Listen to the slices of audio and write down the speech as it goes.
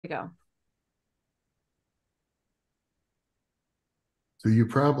we go. So you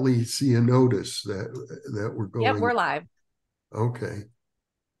probably see a notice that we're Yep, going. we're live. Okay.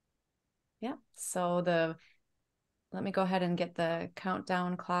 Yep. Let me go ahead and get the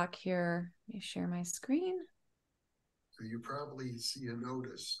countdown clock here. Let me share my screen. So you probably see a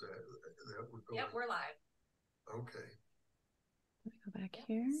notice that we're going. Yep, we're live. Okay. Let me go back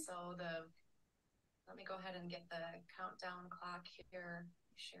here. Let me go ahead and get the countdown clock here.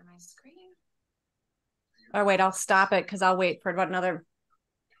 Share my screen. Or wait, I'll stop it because I'll wait for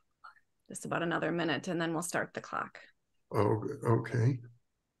just about another minute, and then we'll start the clock. Oh, okay.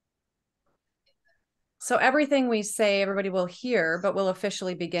 So everything we say, everybody will hear, but we'll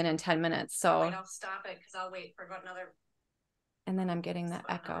officially begin in 10 minutes. So wait, I'll stop it because I'll wait for about another. And then I'm getting the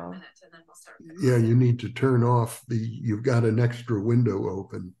echo. Yeah, you need to turn off you've got an extra window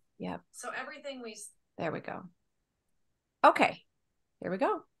open. Yep. So there we go. Okay, here we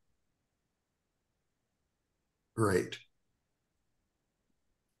go. Great.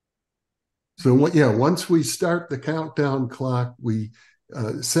 So yeah, once we start the countdown clock, we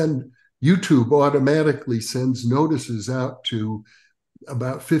send YouTube automatically sends notices out to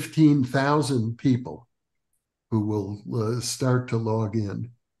about 15,000 people who will start to log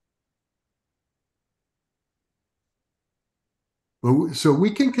in. So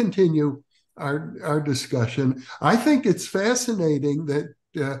we can continue our discussion. I think it's fascinating that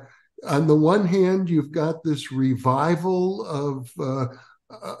on the one hand, you've got this revival of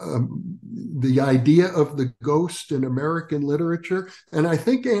the idea of the ghost in American literature. And I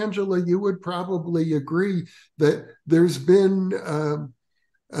think, Angela, you would probably agree that there's been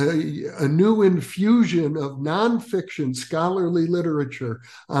a new infusion of nonfiction scholarly literature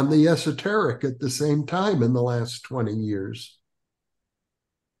on the esoteric at the same time in the last 20 years.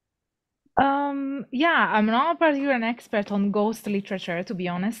 Yeah, I'm not particularly an expert on ghost literature, to be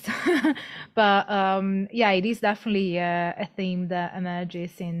honest. But yeah, it is definitely a theme that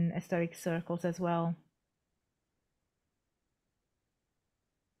emerges in historic circles as well.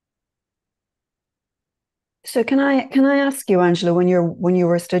 So can I ask you, Angela, when you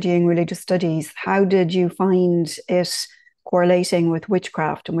were studying religious studies, how did you find it correlating with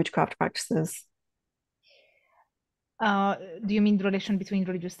witchcraft and witchcraft practices? Do you mean the relation between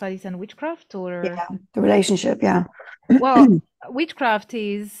religious studies and witchcraft, or? Yeah, the relationship, yeah. Well, witchcraft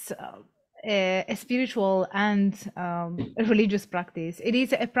is a spiritual and a religious practice. It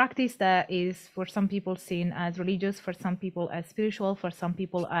is a practice that is for some people seen as religious, for some people as spiritual, for some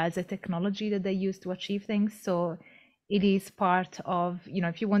people as a technology that they use to achieve things. So it is part of,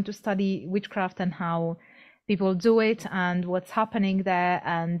 if you want to study witchcraft and how people do it and what's happening there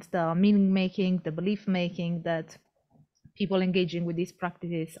and the meaning making, the belief making that people engaging with these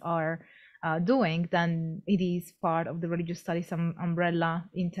practices are doing, then it is part of the religious studies umbrella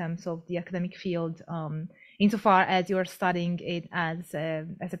in terms of the academic field. Insofar as you're studying it as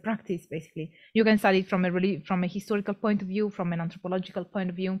a practice, basically, you can study it from a historical point of view, from an anthropological point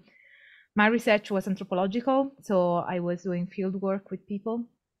of view. My research was anthropological, so I was doing field work with people.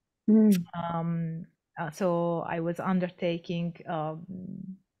 So I was undertaking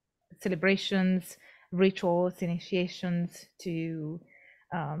celebrations, rituals, initiations to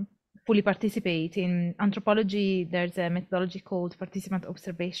fully participate. In anthropology, there's a methodology called participant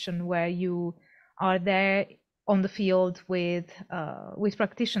observation, where you are there on the field with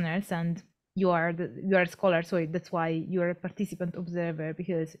practitioners, and you are a scholar, so that's why you're a participant observer,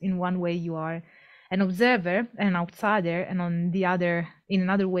 because in one way you are an observer, an outsider, and in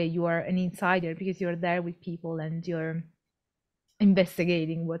another way you are an insider, because you're there with people and you're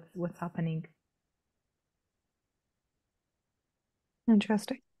investigating what's happening.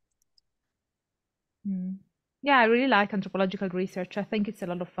 Interesting. Yeah, I really like anthropological research. I think it's a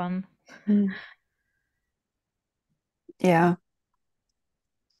lot of fun. Yeah.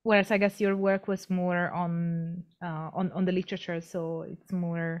 Whereas I guess your work was more on the literature, so it's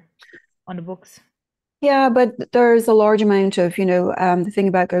more on the books. Yeah, but there's a large amount of, the thing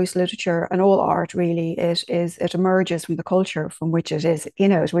about ghost literature and all art really, it emerges from the culture from which it is,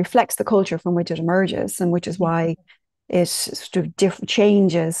 it reflects the culture from which it emerges, and which is why it sort of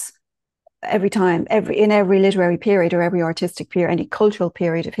changes every time, in every literary period or every artistic period, any cultural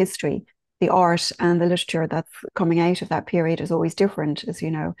period of history. The art and the literature that's coming out of that period is always different, as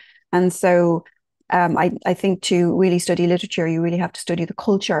you know. And so I think to really study literature, you really have to study the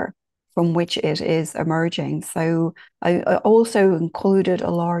culture from which it is emerging. So I also included a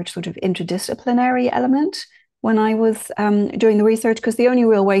large sort of interdisciplinary element when I was doing the research, because the only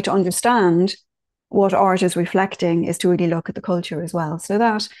real way to understand what art is reflecting is to really look at the culture as well.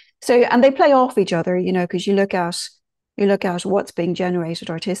 And they play off each other, because you look at You look at what's being generated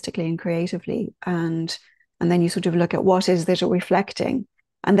artistically and creatively, and then you sort of look at what is it reflecting.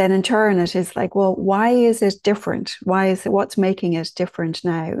 And then in turn, it is like, well, why is it different? What's making it different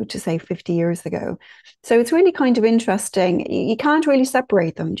now to say 50 years ago? So it's really kind of interesting. You can't really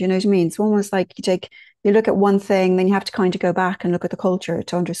separate them. Do you know what I mean? It's almost like you look at one thing, then you have to kind of go back and look at the culture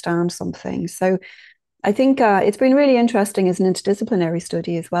to understand something. So I think it's been really interesting as an interdisciplinary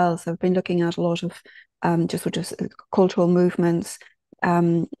study as well. So I've been looking at a lot of just sort of cultural movements.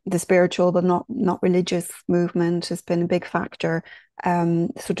 The spiritual but not religious movement has been a big factor.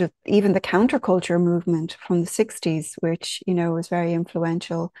 Sort of even the counterculture movement from the 60s, which, was very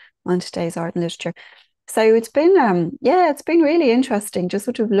influential on today's art and literature. So it's been, it's been really interesting just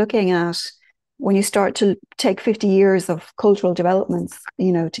sort of looking at when you start to take 50 years of cultural developments,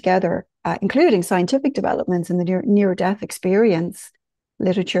 together, including scientific developments in the near-death experience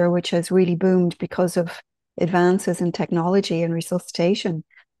literature, which has really boomed because of advances in technology and resuscitation.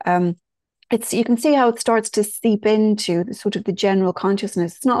 You can see how it starts to seep into sort of the general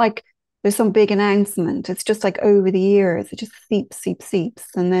consciousness. It's not like there's some big announcement. It's just like over the years, it just seeps,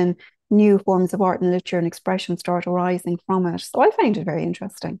 and then new forms of art and literature and expression start arising from it. So I find it very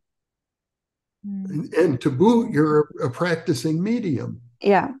interesting. And to boot, you're a practicing medium.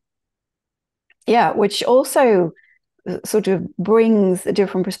 Yeah. Yeah, which also sort of brings a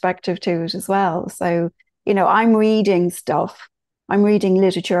different perspective to it as well. So, I'm reading stuff, I'm reading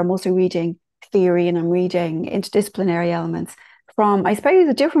literature, I'm also reading theory, and I'm reading interdisciplinary elements from, I suppose,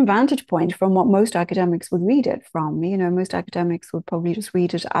 a different vantage point from what most academics would read it from. Most academics would probably just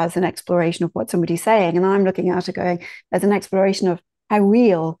read it as an exploration of what somebody's saying. And I'm looking at it going as an exploration of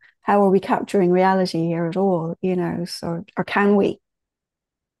how are we capturing reality here at all, so, or can we?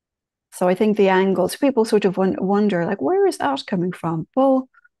 So I think the angles, people sort of wonder, like, where is that coming from? Well,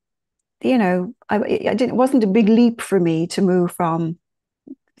 it wasn't a big leap for me to move from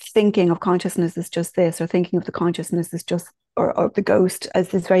thinking of consciousness as just this, or thinking of the consciousness as just, or the ghost as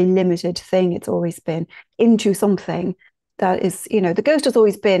this very limited thing it's always been, into something that is, the ghost has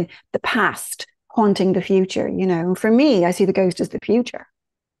always been the past haunting the future. For me, I see the ghost as the future,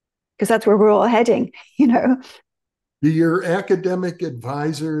 because that's where we're all heading. Do your academic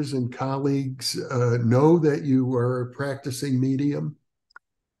advisors and colleagues know that you are a practicing medium?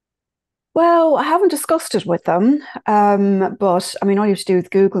 Well, I haven't discussed it with them, but I mean, all you have to do is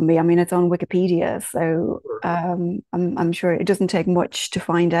Google me. I mean, it's on Wikipedia, so I'm sure it doesn't take much to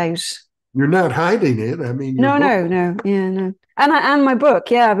find out. You're not hiding it. I mean, No, yeah, no, and my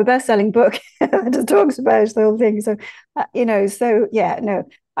book, yeah, I have a best-selling book that just talks about the whole thing. So, so yeah, no,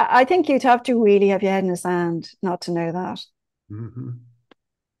 I think you'd have to really have your head in the sand not to know that. Mm-hmm.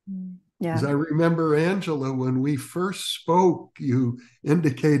 Yeah. As I remember, Angela, when we first spoke, you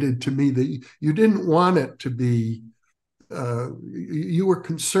indicated to me that you didn't want it to be, you were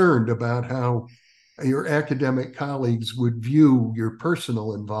concerned about how your academic colleagues would view your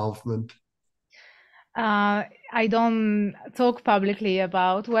personal involvement. I don't talk publicly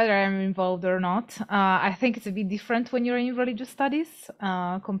about whether I'm involved or not. I think it's a bit different when you're in religious studies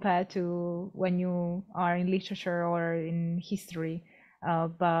compared to when you are in literature or in history.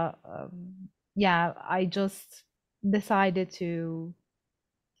 But yeah, I just decided to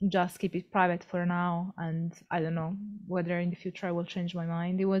just keep it private for now, and I don't know whether in the future I will change my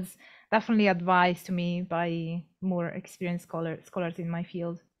mind. It was definitely advised to me by more experienced scholars in my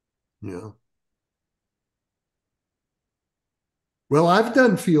field. Yeah. Well, I've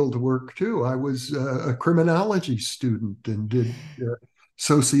done field work too. I was a criminology student and did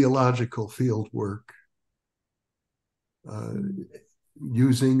sociological field work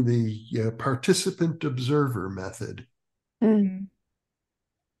using the participant observer method. Mm.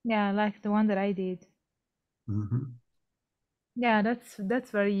 Yeah, like the one that I did. Mm-hmm. Yeah,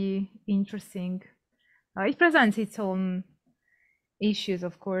 that's very interesting. It presents its own issues,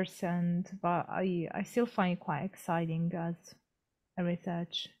 of course, but I still find it quite exciting as a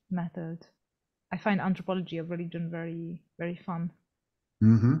research method. I find anthropology of religion very, very fun.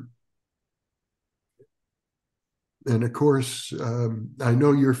 Mm-hmm. And of course, I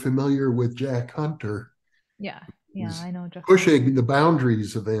know you're familiar with Jack Hunter. Yeah, I know. Just pushing the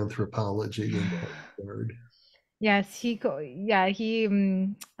boundaries of anthropology in that regard. Yes, I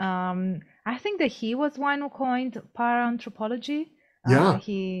think that he was one who coined paranthropology. Yeah.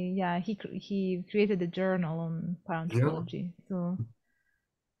 He created a journal on paranthropology. Yeah. So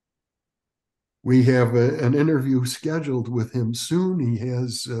we have an interview scheduled with him soon. He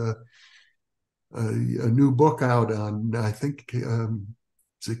has a new book out on, I think,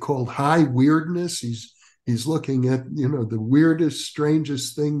 is it called High Weirdness? He's looking at, the weirdest,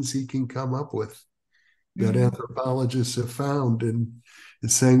 strangest things he can come up with. that anthropologists have found, and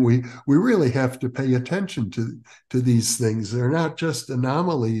is saying we really have to pay attention to these things. They're not just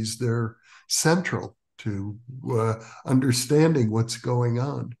anomalies, they're central to understanding what's going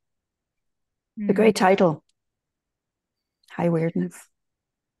on. A great title, High Weirdness.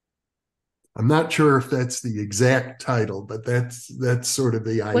 I'm not sure if that's the exact title, but that's sort of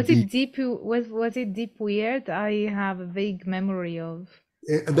the idea. Was it deep weird? I have a vague memory of.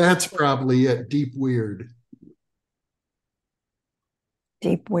 That's probably it. Deep weird.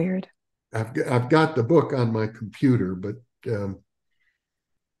 Deep weird. I've got the book on my computer, but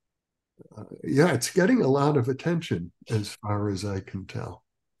yeah, it's getting a lot of attention as far as I can tell.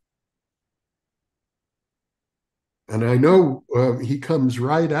 And I know he comes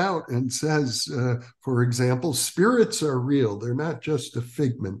right out and says, for example, spirits are real. They're not just a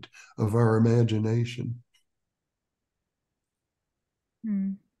figment of our imagination.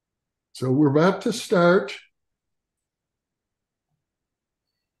 So we're about to start.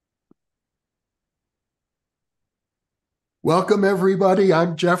 Welcome, everybody.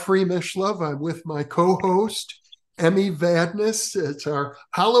 I'm Jeffrey Mishlove. I'm with my co-host, Emmy Vadnais. It's our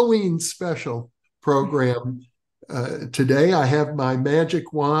Halloween special program. Today, I have my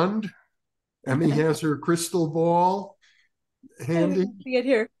magic wand. Emmy has her crystal ball handy. Get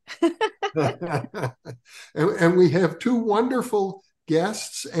here. and we have two wonderful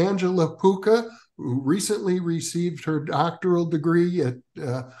guests, Angela Puca, who recently received her doctoral degree at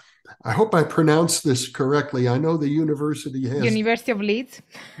I hope I pronounced this correctly. I know the university has University of Leeds.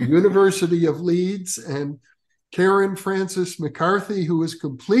 University of Leeds, and Karen Frances McCarthy, who is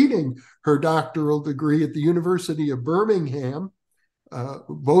completing her doctoral degree at the University of Birmingham,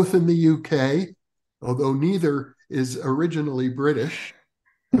 both in the UK, although neither is originally British.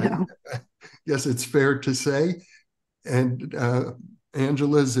 No. I guess it's fair to say. And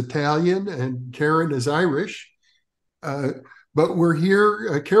Angela is Italian and Karen is Irish. But we're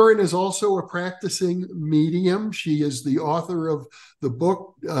here. Karen is also a practicing medium. She is the author of the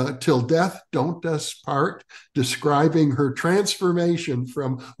book, Till Death Don't Us Part, describing her transformation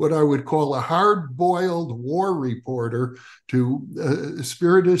from what I would call a hard-boiled war reporter to a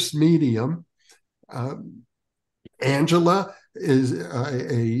spiritist medium. Angela is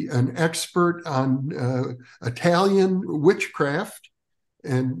an expert on Italian witchcraft,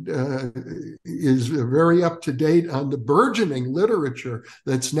 and is very up to date on the burgeoning literature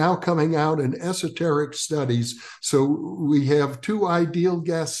that's now coming out in esoteric studies. So we have two ideal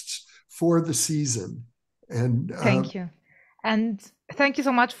guests for the season. And thank you. And thank you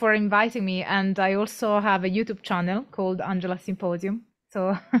so much for inviting me. And I also have a YouTube channel called Angela Symposium.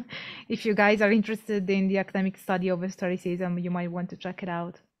 So if you guys are interested in the academic study of historicism, you might want to check it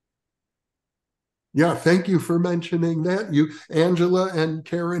out. Yeah, thank you for mentioning that. You, Angela and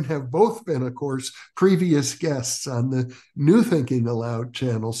Karen, have both been, of course, previous guests on the New Thinking Aloud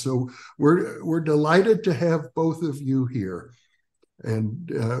channel. So we're delighted to have both of you here.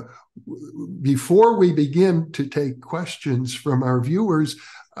 And before we begin to take questions from our viewers,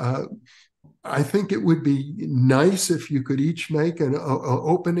 I think it would be nice if you could each make an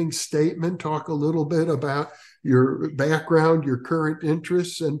opening statement, talk a little bit about your background, your current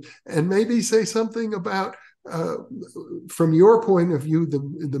interests, and maybe say something about, from your point of view,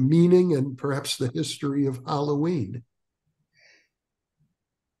 the meaning and perhaps the history of Halloween.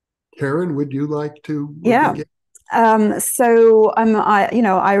 Karen, would you like to begin? So I'm,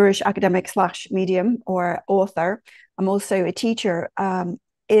 Irish academic / medium or author. I'm also a teacher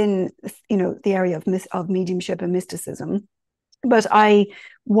in, the area of mediumship and mysticism. But I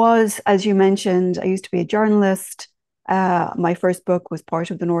was, as you mentioned, I used to be a journalist. My first book was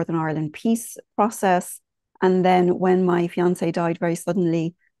part of the Northern Ireland peace process. And then when my fiance died very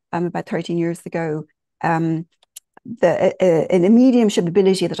suddenly, about 13 years ago, in a mediumship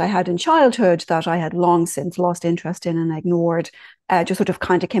ability that I had in childhood that I had long since lost interest in and ignored, just sort of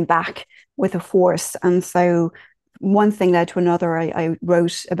kind of came back with a force. And so one thing led to another. I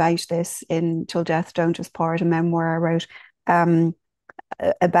wrote about this in Till Death Don't Us Part, a memoir I wrote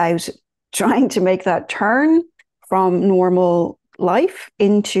about trying to make that turn from normal life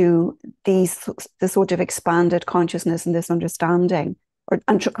into the sort of expanded consciousness and this understanding,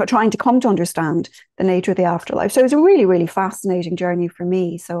 and trying to come to understand the nature of the afterlife. So it was a really, really fascinating journey for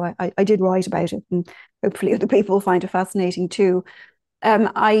me. So I did write about it, and hopefully other people find it fascinating too.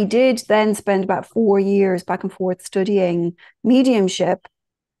 I did then spend about 4 years back and forth studying mediumship,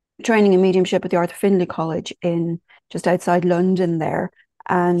 training in mediumship at the Arthur Findlay College in just outside London there,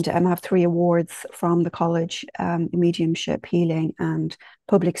 and have 3 awards from the college in mediumship, healing, and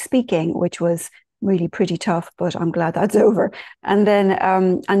public speaking, which was really pretty tough, but I'm glad that's over. And then,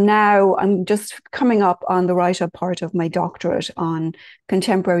 and now I'm just coming up on the write-up part of my doctorate on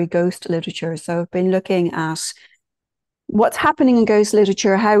contemporary ghost literature. So I've been looking at what's happening in ghost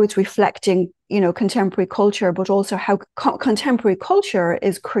literature, how it's reflecting, contemporary culture, but also how contemporary culture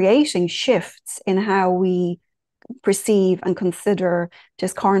is creating shifts in how we perceive and consider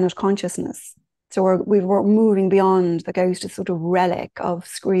discarnate consciousness. So we're moving beyond the ghost as sort of relic of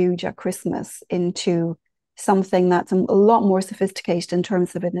Scrooge at Christmas into something that's a lot more sophisticated in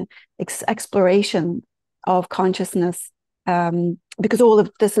terms of an exploration of consciousness. Because all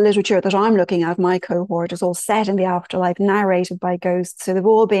of this literature that I'm looking at, my cohort, is all set in the afterlife, narrated by ghosts. So they've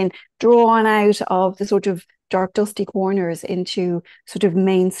all been drawn out of the sort of dark, dusty corners into sort of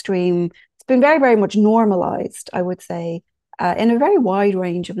mainstream. It's been very, very much normalized, I would say, in a very wide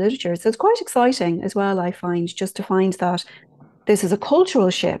range of literature. So it's quite exciting as well, I find, just to find that this is a cultural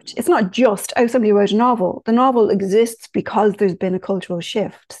shift. It's not just, oh, somebody wrote a novel. The novel exists because there's been a cultural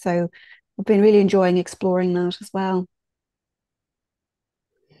shift. So I've been really enjoying exploring that as well.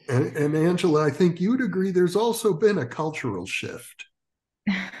 And Angela, I think you'd agree there's also been a cultural shift.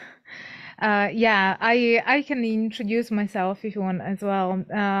 Yeah, I can introduce myself if you want as well.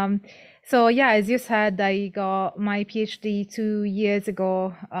 So yeah, as you said, I got my PhD 2 years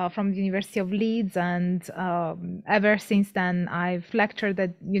ago from the University of Leeds, and ever since then I've lectured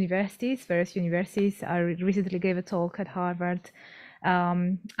at universities, various universities. I recently gave a talk at Harvard,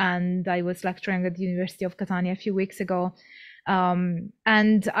 and I was lecturing at the University of Catania a few weeks ago.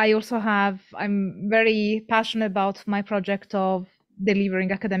 And I also I'm very passionate about my project of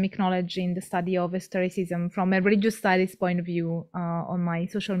delivering academic knowledge in the study of esotericism from a religious studies point of view on my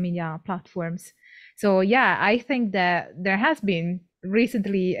social media platforms. So yeah, I think that there has been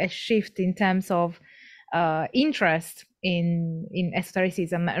recently a shift in terms of interest in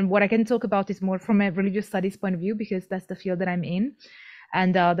esotericism, and what I can talk about is more from a religious studies point of view, because that's the field that I'm in,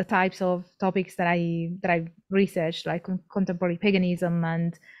 and the types of topics that I researched, like contemporary paganism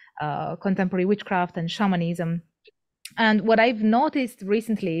and contemporary witchcraft and shamanism. And what I've noticed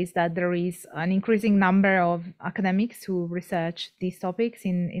recently is that there is an increasing number of academics who research these topics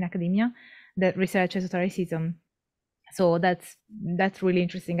in academia, that research esotericism. So that's really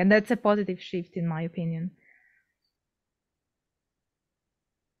interesting, and that's a positive shift in my opinion.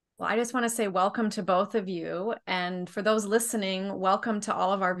 Well, I just want to say welcome to both of you. And for those listening, welcome to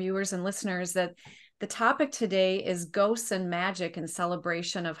all of our viewers and listeners. That the topic today is ghosts and magic in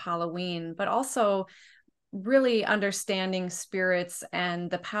celebration of Halloween, but also really understanding spirits and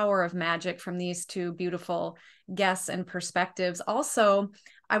the power of magic from these two beautiful guests and perspectives. Also,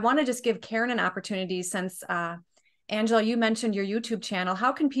 I want to just give Karen an opportunity, since Angela, you mentioned your YouTube channel.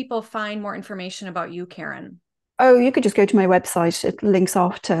 How can people find more information about you, Karen? Oh, you could just go to my website. It links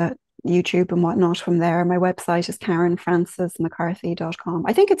off to YouTube and whatnot from there. My website is KarenFrancisMcCarthy.com.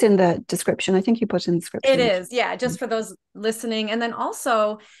 I think it's in the description. I think you put in the description. It is, yeah, just for those listening. And then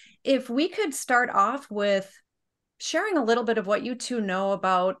also, if we could start off with sharing a little bit of what you two know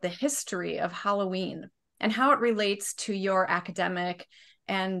about the history of Halloween and how it relates to your academic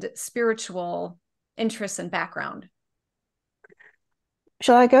and spiritual interests and background.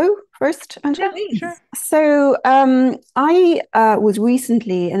 Shall I go first, Angela? Yeah, sure. So I was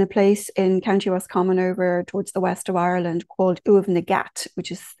recently in a place in County Roscommon over towards the west of Ireland called Uav Nagat, which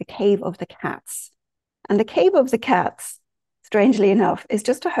is the Cave of the Cats. And the Cave of the Cats, strangely enough, is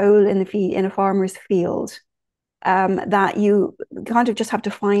just a hole in a farmer's field that you kind of just have to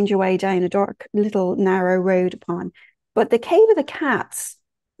find your way down a dark little narrow road upon. But the Cave of the Cats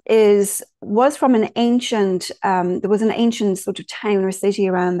was from an ancient there was an ancient sort of town or city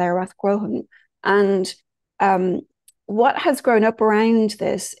around there, Rathcrohan, and what has grown up around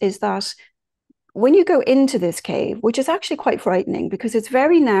this is that when you go into this cave, which is actually quite frightening because it's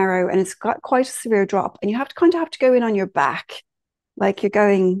very narrow and it's got quite a severe drop, and you have to go in on your back, like you're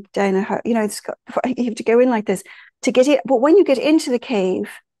going down you have to go in like this to get it. But when you get into the cave,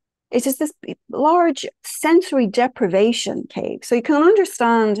 it's just this large sensory deprivation cave. So you can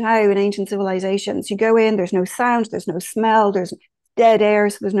understand how in ancient civilizations you go in, there's no sound, there's no smell, there's dead air,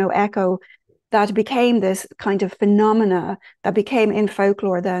 so there's no echo. That became this kind of phenomena that became in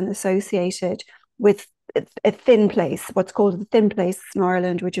folklore then associated with a thin place, what's called the thin place in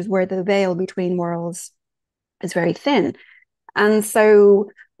Ireland, which is where the veil between worlds is very thin. And so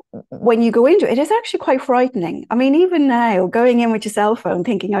when you go into it, it is actually quite frightening. I mean, even now, going in with your cell phone,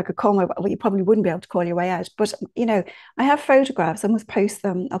 thinking I could call well, you probably wouldn't be able to call your way out. But, I have photographs. I must post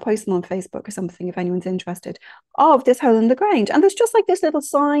them. I'll post them on Facebook or something if anyone's interested, of this hole in the ground. And there's just like this little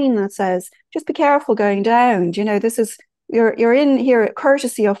sign that says, just be careful going down. This is you're in here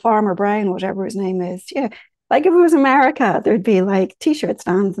courtesy of Farmer Brown, whatever his name is. Yeah. Like if it was America, there'd be like t-shirt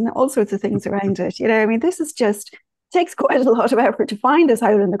stands and all sorts of things around it. You know, I mean, this is just takes quite a lot of effort to find this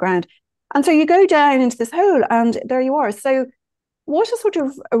hole in the ground. And so you go down into this hole and there you are. So what has sort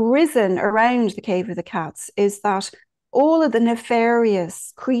of arisen around the Cave of the Cats is that all of the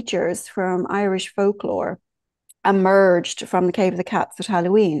nefarious creatures from Irish folklore emerged from the Cave of the Cats at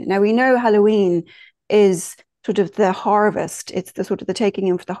Halloween. Now we know Halloween is sort of the harvest. It's the sort of the taking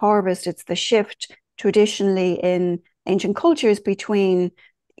in for the harvest. It's the shift traditionally in ancient cultures between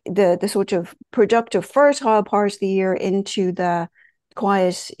the sort of productive, fertile part of the year into the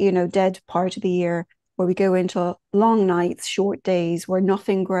quiet, dead part of the year, where we go into long nights, short days, where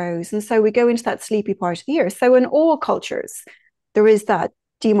nothing grows. And so we go into that sleepy part of the year. So in all cultures, there is that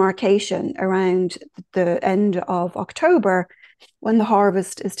demarcation around the end of October when the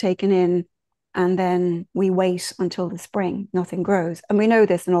harvest is taken in, and then we wait until the spring, nothing grows. And we know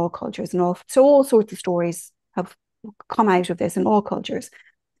this in all cultures, and so all sorts of stories have come out of this in all cultures.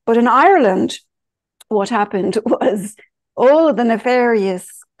 But in Ireland, what happened was all of the nefarious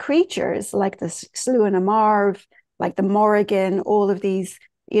creatures like the Slua na Marv, like the Morrigan, all of these,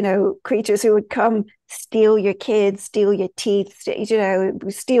 creatures who would come steal your kids, steal your teeth,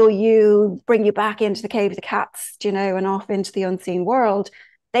 steal you, bring you back into the Cave of the Cats, and off into the unseen world.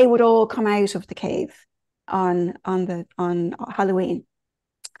 They would all come out of the cave on Halloween.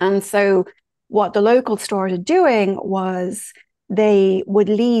 And so what the locals started doing was they would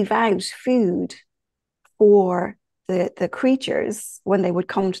leave out food for the creatures when they would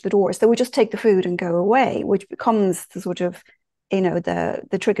come to the doors. They would just take the food and go away, which becomes the sort of,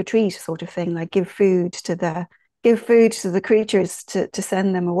 the trick or treat sort of thing, like give food to the creatures to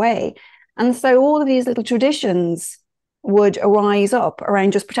send them away. And so all of these little traditions would arise up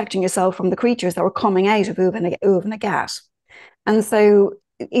around just protecting yourself from the creatures that were coming out of Uav na Gat. And so,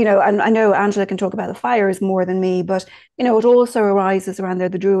 and I know Angela can talk about the fires more than me, but, it also arises around there.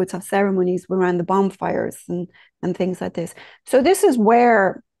 The Druids have ceremonies around the bonfires and things like this. So this is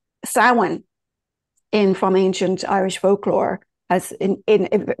where Samhain from ancient Irish folklore has in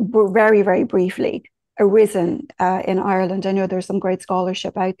very, very briefly arisen in Ireland. I know there's some great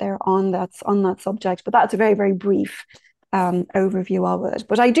scholarship out there on that subject, but that's a very, very brief overview of it.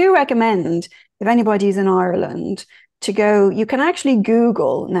 But I do recommend, if anybody's in Ireland, to go. You can actually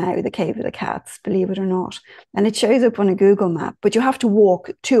Google now the Cave of the Cats, believe it or not, and it shows up on a Google map, but you have to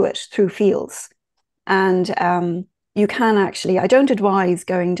walk to it through fields. And you can actually, I don't advise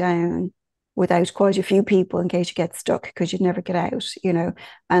going down without quite a few people in case you get stuck, because you'd never get out,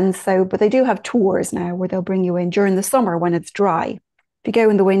 And so, but they do have tours now where they'll bring you in during the summer when it's dry. If you go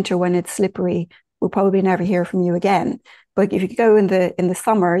in the winter when it's slippery, we'll probably never hear from you again. But if you go in the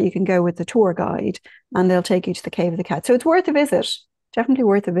summer, you can go with the tour guide and they'll take you to the Cave of the Cat. So it's worth a visit, definitely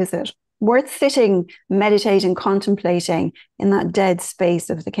worth a visit. Worth sitting, meditating, contemplating in that dead space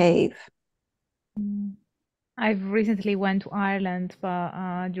of the cave. I've recently went to Ireland,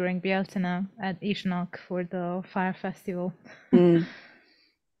 but during Bealtaine at Ishnock for the Fire Festival.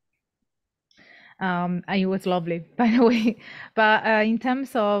 And it was lovely, by the way. But in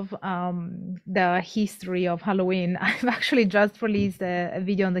terms of the history of Halloween, I've actually just released a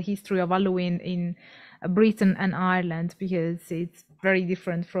video on the history of Halloween in Britain and Ireland, because it's very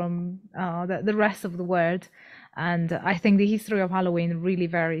different from the rest of the world. And I think the history of Halloween really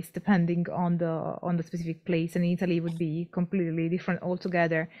varies depending on the specific place. And Italy would be completely different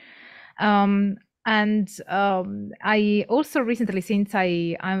altogether. I also recently, since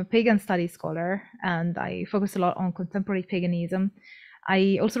I'm a pagan studies scholar and I focus a lot on contemporary paganism,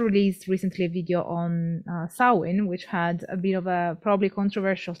 I also released recently a video on Samhain, which had a bit of a probably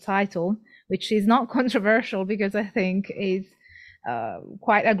controversial title, which is not controversial because I think is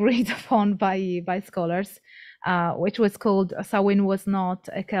quite agreed upon by scholars, which was called Samhain Was Not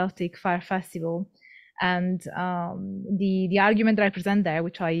a Celtic Fire Festival. And the argument that I present there,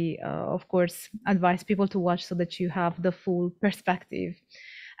 which I, of course, advise people to watch so that you have the full perspective.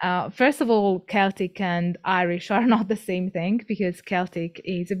 First of all, Celtic and Irish are not the same thing, because Celtic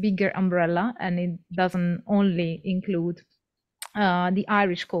is a bigger umbrella and it doesn't only include the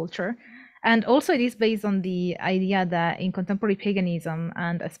Irish culture. And also it is based on the idea that in contemporary paganism,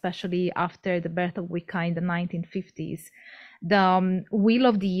 and especially after the birth of Wicca in the 1950s, the wheel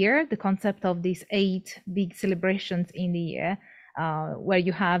of the year, the concept of these 8 big celebrations in the year, where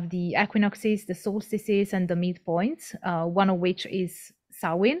you have the equinoxes, the solstices, and the midpoints, one of which is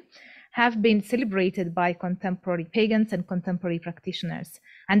Samhain, have been celebrated by contemporary pagans and contemporary practitioners.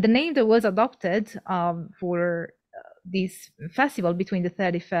 And the name that was adopted for this festival between the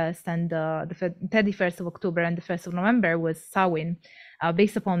 31st and the 31st of October and the 1st of November was Samhain,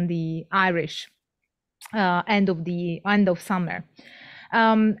 based upon the Irish end of summer.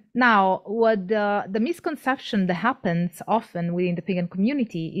 Now, what the misconception that happens often within the pagan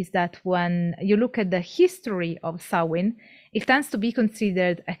community is that when you look at the history of Samhain, it tends to be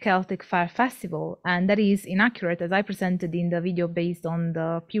considered a Celtic fire festival, and that is inaccurate, as I presented in the video based on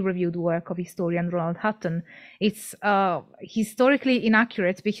the peer-reviewed work of historian Ronald Hutton. It's historically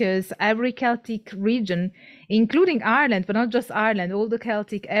inaccurate because every Celtic region, including Ireland, but not just Ireland, all the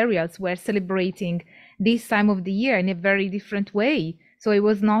Celtic areas were celebrating this time of the year in a very different way. So it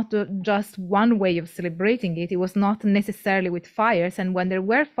was not just one way of celebrating it. It was not necessarily with fires. And when there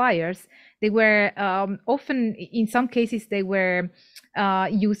were fires, they were often, in some cases, they were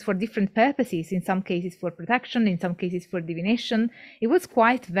used for different purposes. In some cases for protection, in some cases for divination. It was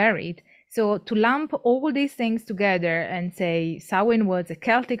quite varied. So to lump all these things together and say Samhain was a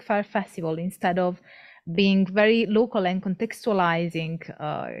Celtic fire festival instead of being very local and contextualizing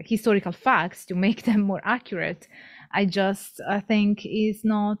historical facts to make them more accurate, I think is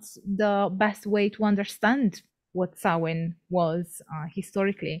not the best way to understand what Samhain was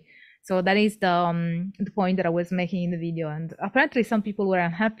historically. So that is the point that I was making in the video, and apparently some people were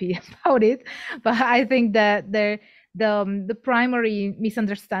unhappy about it. But I think that the primary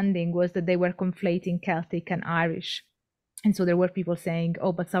misunderstanding was that they were conflating Celtic and Irish. And so there were people saying,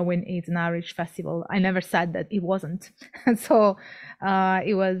 oh, but Samhain is an Irish festival. I never said that it wasn't. And so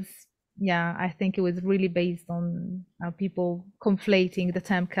it was, yeah, I think it was really based on people conflating the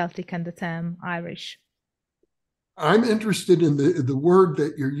term Celtic and the term Irish. I'm interested in the word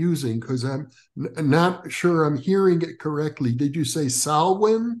that you're using because I'm not sure I'm hearing it correctly. Did you say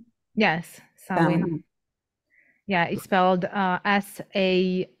Samhain? Yes, Samhain. Yeah, it's spelled Samhaim.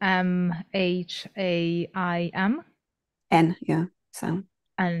 N, yeah, so.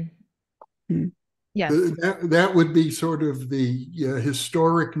 And yes. That would be sort of the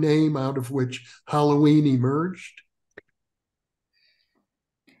historic name out of which Halloween emerged.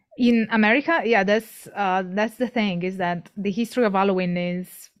 In America, yeah, that's the thing, is that the history of Halloween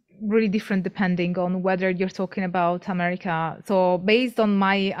is really different depending on whether you're talking about America. So based on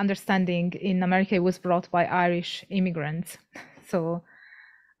my understanding, in America, it was brought by Irish immigrants. So,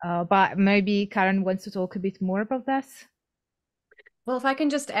 but maybe Karen wants to talk a bit more about this. Well, if I can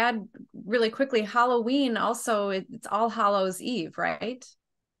just add really quickly, Halloween also, it's All Hallows Eve, right?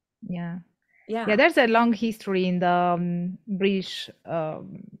 Yeah. Yeah. There's a long history in the British,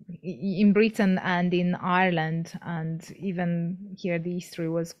 in Britain and in Ireland, and even here the history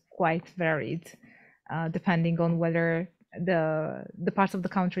was quite varied, depending on whether the parts of the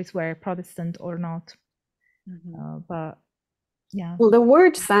countries were Protestant or not. But yeah. Well, the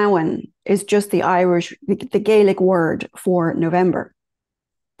word Samhain is just the Irish, the Gaelic word for November.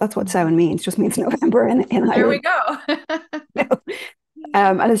 That's what Samhain means. Just means November in Ireland. There we go.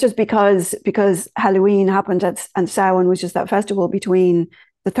 And it's just because Halloween happened and Samhain was just that festival between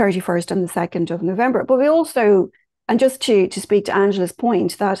the 31st and the 2nd of November. But we also, and just to speak to Angela's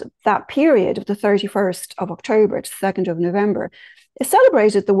point, that period of the 31st of October to the 2nd of November is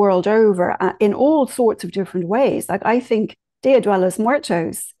celebrated the world over in all sorts of different ways. Like, I think Dia de los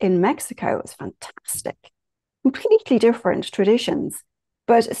Muertos in Mexico is fantastic. Completely different traditions.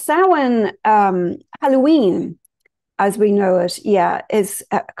 But Samhain, Halloween, as we know it, is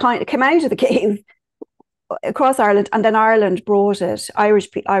kind of came out of the cave across Ireland, and then Ireland brought it. Irish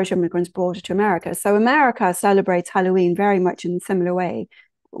immigrants brought it to America. So America celebrates Halloween very much in a similar way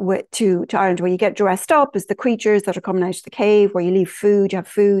to Ireland, where you get dressed up as the creatures that are coming out of the cave, where you leave food, you have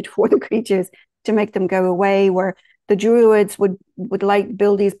food for the creatures to make them go away, where the Druids would like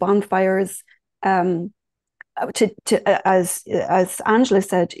build these bonfires. As Angela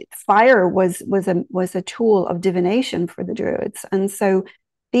said, fire was a tool of divination for the Druids, and so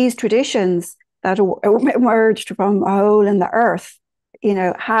these traditions that emerged from a hole in the earth,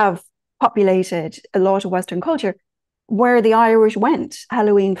 have populated a lot of Western culture. Where the Irish went,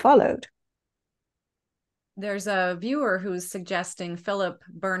 Halloween followed. There's a viewer who's suggesting Philip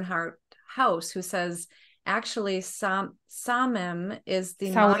Bernhardt House, who says actually Samhain is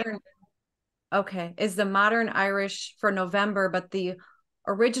the modern. Okay, is the modern Irish for November, but the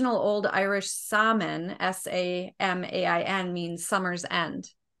original Old Irish Samhain, Samain, means summer's end.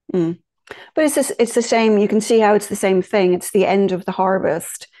 But it's the same. You can see how it's the same thing. It's the end of the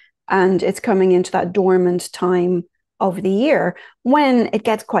harvest, and it's coming into that dormant time of the year when it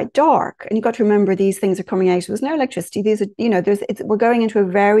gets quite dark. And you've got to remember, these things are coming out. There's no electricity. These are, we're going into a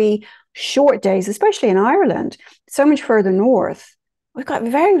very short days, especially in Ireland, so much further north. we've got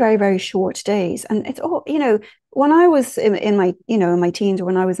very, very, very short days. And it's all, when I was in my, in my teens, or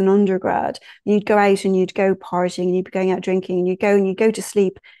when I was an undergrad, you'd go out and you'd go partying and you'd be going out drinking and you'd go to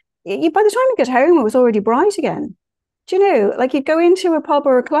sleep. By the time you get home, it was already bright again. Do you know, like you'd go into a pub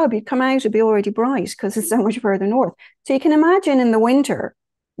or a club, you'd come out, it'd be already bright because it's so much further north. So you can imagine in the winter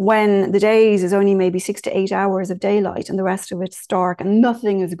when the days is only maybe 6 to 8 hours of daylight and the rest of it's dark and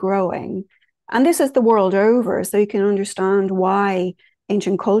nothing is growing. And this is the world over. So you can understand why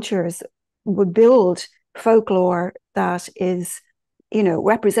ancient cultures would build folklore that is,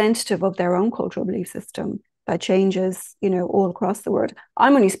 representative of their own cultural belief system that changes, all across the world.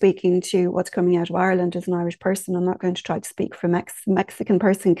 I'm only speaking to what's coming out of Ireland as an Irish person. I'm not going to try to speak for Mexican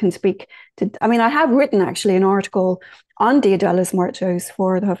person can speak to. I mean, I have written actually an article on Dia de los Muertos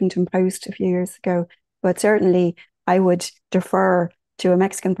for the Huffington Post a few years ago, but certainly I would defer to a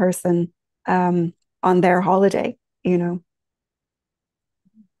Mexican person on their holiday,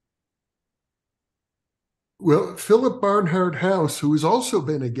 Well, Philip Barnhart House, who has also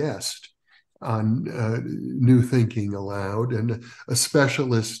been a guest on New Thinking Aloud and a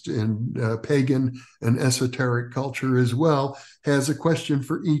specialist in pagan and esoteric culture as well, has a question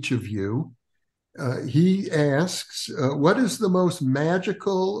for each of you. He asks, what is the most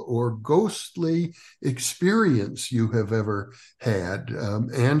magical or ghostly experience you have ever had?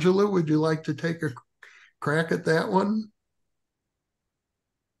 Angela, would you like to take a crack at that one?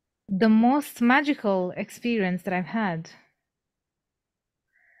 The most magical experience that I've had.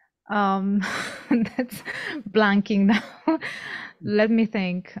 That's blanking now. Let me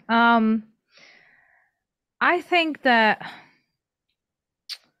think. I think that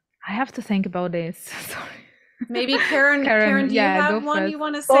I have to think about this. Sorry. Maybe Karen, do you have one you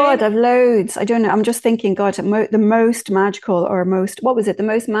want to say? God, I've loads. I don't know. I'm just thinking, God, the most magical or most, what was it? The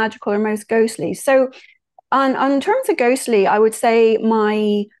most magical or most ghostly. So on terms of ghostly, I would say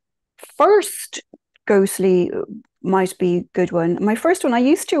my first ghostly might be a good one. My first one, I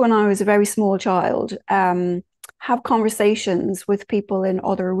used to, when I was a very small child, have conversations with people in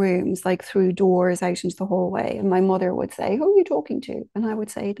other rooms, like through doors out into the hallway. And my mother would say, who are you talking to? And I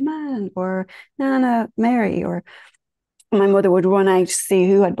would say, the man, or Nana, Mary, or my mother would run out to see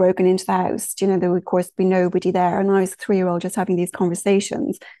who had broken into the house. There would, of course, be nobody there. And I was a 3-year-old just having these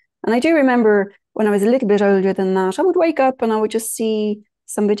conversations. And I do remember when I was a little bit older than that, I would wake up and I would just see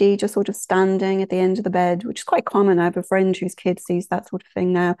somebody just sort of standing at the end of the bed, which is quite common. I have a friend whose kid sees that sort of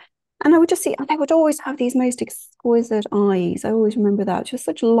thing now. And I would just see, and they would always have these most exquisite eyes. I always remember that, just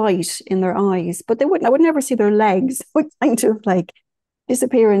such light in their eyes. But I would never see their legs, would kind of like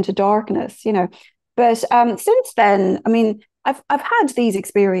disappear into darkness, But since then, I mean, I've had these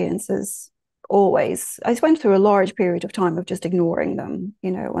experiences always. I went through a large period of time of just ignoring them,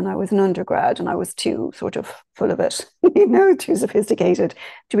 when I was an undergrad and I was too sort of full of it, too sophisticated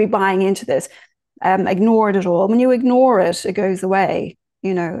to be buying into this. Ignored it all. When you ignore it, it goes away,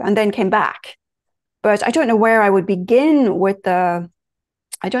 and then came back. But I don't know where I would begin with the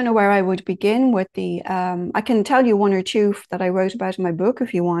I can tell you one or two that I wrote about in my book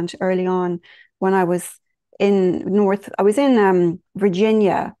if you want, early on when I was in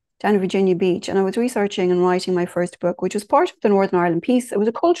Virginia, down in Virginia Beach, and I was researching and writing my first book, which was part of the Northern Ireland Peace. It was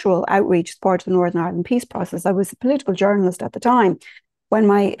a cultural outreach as part of the Northern Ireland Peace process. I was a political journalist at the time when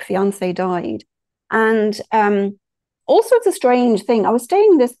my fiance died. And also it's a strange thing. I was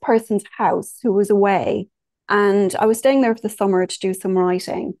staying in this person's house who was away, and I was staying there for the summer to do some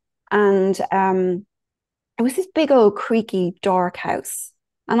writing. And it was this big old creaky dark house.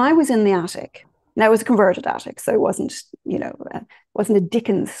 And I was in the attic. Now, it was a converted attic, so it wasn't, wasn't a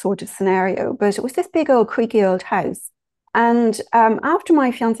Dickens sort of scenario, but it was this big old creaky old house. And after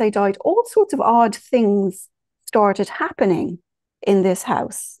my fiance died, all sorts of odd things started happening in this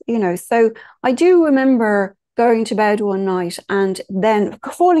house, So I do remember going to bed one night and then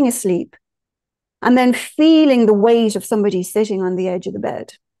falling asleep and then feeling the weight of somebody sitting on the edge of the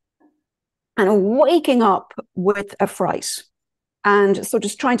bed and waking up with a fright. And so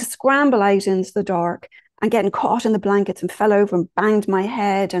just trying to scramble out into the dark and getting caught in the blankets and fell over and banged my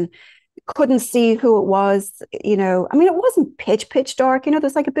head and couldn't see who it was, I mean, it wasn't pitch dark,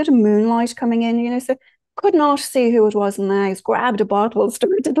 there's like a bit of moonlight coming in, so could not see who it was in the house, grabbed a bottle,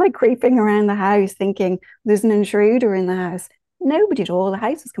 started like creeping around the house thinking there's an intruder in the house. Nobody at all. The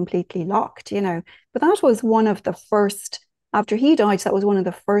house was completely locked, But that was one of the first, after he died, that was one of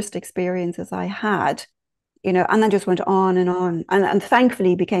the first experiences I had, and then just went on and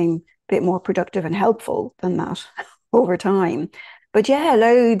thankfully became a bit more productive and helpful than that over time. But yeah,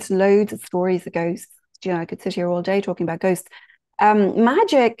 loads and loads of stories of ghosts. I could sit here all day talking about ghosts.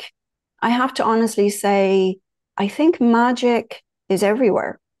 Magic, I have to honestly say, I think magic is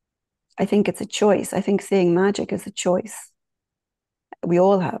everywhere. I think it's a choice. I think seeing magic is a choice. We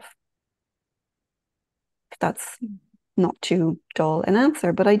all have. If that's not too dull an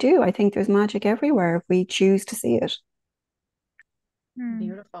answer, but I do. I think there's magic everywhere if we choose to see it.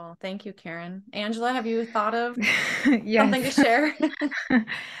 Beautiful. Thank you, Karen. Angela, have you thought of Yes. something to share?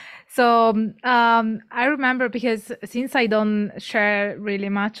 So I remember, because since I don't share really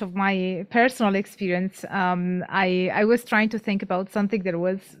much of my personal experience, I was trying to think about something that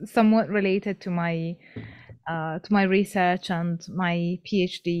was somewhat related to my research and my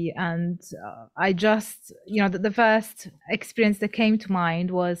PhD. And I just, the first experience that came to mind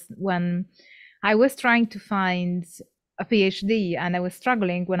was when I was trying to find a PhD, and I was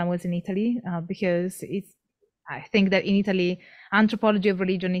struggling when I was in Italy because I think that in Italy, anthropology of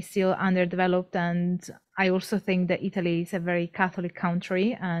religion is still underdeveloped. And I also think that Italy is a very Catholic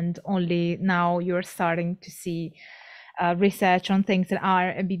country, and only now you're starting to see research on things that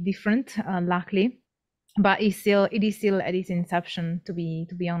are a bit different, luckily. But it is still at its inception, to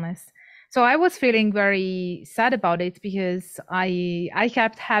be honest. So I was feeling very sad about it, because I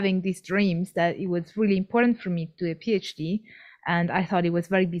kept having these dreams that it was really important for me to do a PhD. And I thought it was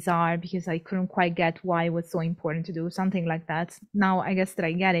very bizarre, because I couldn't quite get why it was so important to do something like that. Now I guess that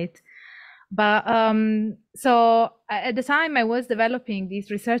I get it. But so at the time I was developing this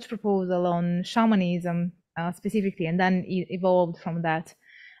research proposal on shamanism specifically, and then it evolved from that.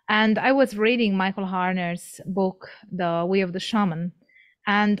 And I was reading Michael Harner's book, The Way of the Shaman.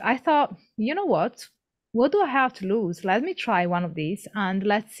 And I thought, you know what? What do I have to lose? Let me try one of these, and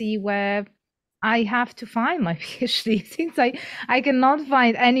let's see where I have to find my PhD, since I cannot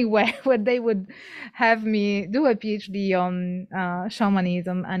find anywhere where they would have me do a PhD on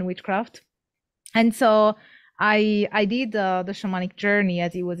shamanism and witchcraft. And so I did the shamanic journey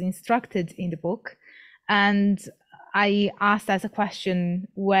as it was instructed in the book. And I asked as a question,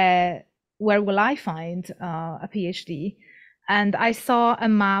 where will I find a PhD? And I saw a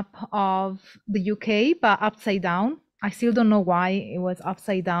map of the UK, but upside down. I still don't know why it was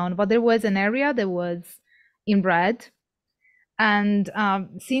upside down, but there was an area that was in red. And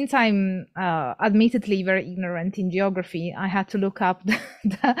since I'm admittedly very ignorant in geography, I had to look up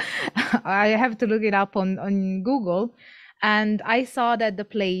I have to look it up on Google. And I saw that the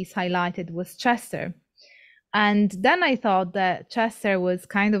place highlighted was Chester. And then I thought that Chester was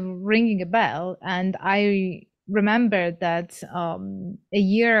kind of ringing a bell. And I remembered that a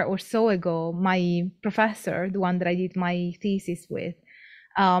year or so ago, my professor, the one that I did my thesis with,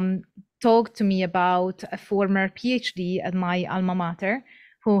 talked to me about a former PhD at my alma mater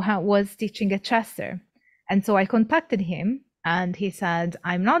who was teaching at Chester. And so I contacted him, and he said,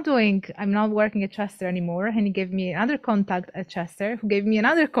 I'm not working at Chester anymore. And he gave me another contact at Chester, who gave me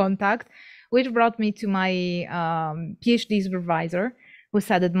another contact, which brought me to my PhD supervisor, who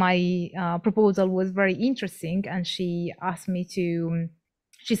said that my proposal was very interesting. And she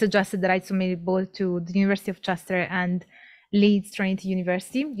suggested that I submit both to the University of Chester and Leeds Trinity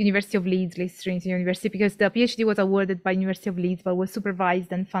University, University of Leeds, Leeds Trinity University, because the PhD was awarded by University of Leeds, but was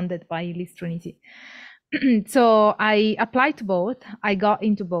supervised and funded by Leeds Trinity. So I applied to both, I got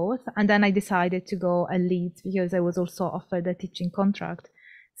into both, and then I decided to go at Leeds because I was also offered a teaching contract.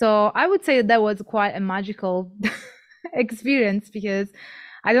 So I would say that was quite a magical experience, because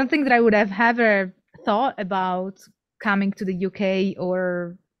I don't think that I would have ever thought about coming to the UK,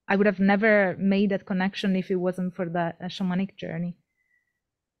 or I would have never made that connection if it wasn't for that shamanic journey.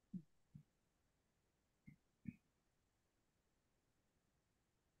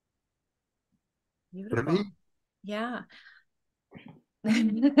 Beautiful. Yeah. Do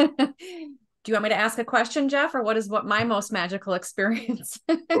you want me to ask a question, Jeff, or what is my most magical experience?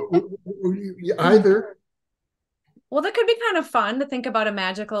 Either. Well, that could be kind of fun to think about a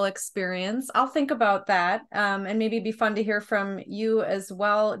magical experience. I'll think about that. And maybe it'd be fun to hear from you as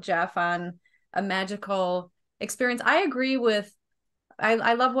well, Jeff, on a magical experience. I agree with,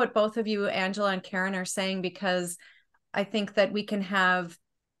 I love what both of you, Angela and Karen, are saying, because I think that we can have,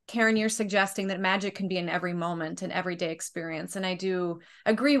 Karen, you're suggesting that magic can be in every moment, an everyday experience. And I do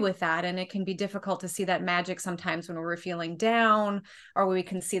agree with that. And it can be difficult to see that magic sometimes when we're feeling down, or we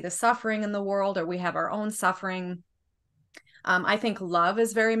can see the suffering in the world, or we have our own suffering. I think love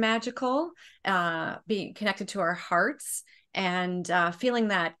is very magical, being connected to our hearts, and feeling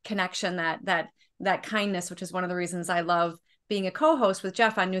that connection, that kindness, which is one of the reasons I love being a co-host with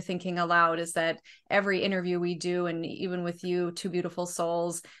Jeff on New Thinking Aloud is that every interview we do, and even with you, two beautiful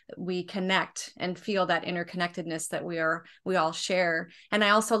souls, we connect and feel that interconnectedness that we all share. And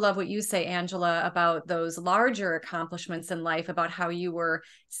I also love what you say, Angela, about those larger accomplishments in life, about how you were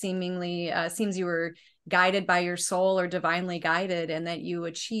seems you were guided by your soul or divinely guided, and that you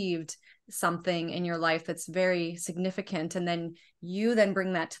achieved something in your life that's very significant, and then you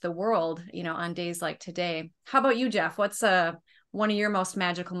bring that to the world, on days like today. How about you, Jeff? What's one of your most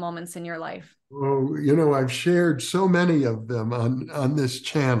magical moments in your life? Oh, I've shared so many of them on this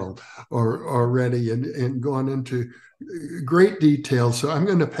channel already, and gone into great detail, so I'm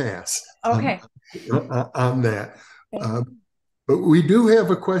going to pass Okay. on that. But we do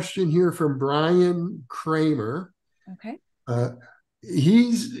have a question here from Brian Kramer. Okay.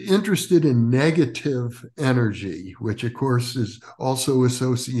 He's interested in negative energy, which of course is also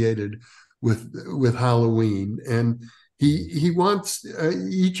associated with Halloween, and he wants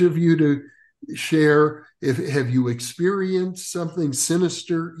each of you to share have you experienced something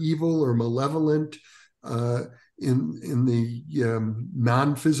sinister, evil, or malevolent in the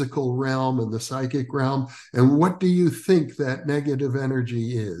non-physical realm and the psychic realm, and what do you think that negative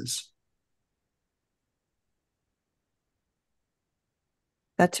energy is?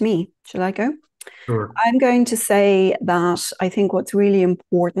 That's me. Shall I go? Sure. I'm going to say that I think what's really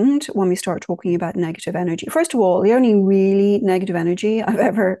important when we start talking about negative energy, first of all, the only really negative energy I've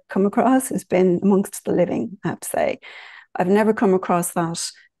ever come across has been amongst the living, I have to say. I've never come across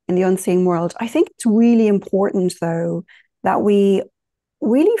that in the unseen world. I think it's really important, though, that we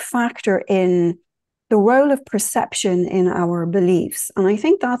really factor in the role of perception in our beliefs. And I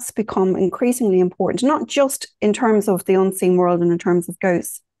think that's become increasingly important, not just in terms of the unseen world and in terms of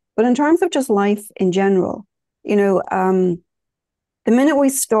ghosts, but in terms of just life in general. The minute we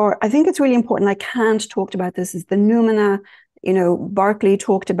start, I think it's really important. Like Kant talked about this, is the noumena. Berkeley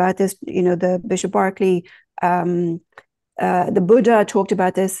talked about this, the Bishop Berkeley, the Buddha talked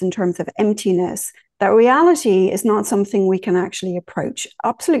about this in terms of emptiness. That reality is not something we can actually approach.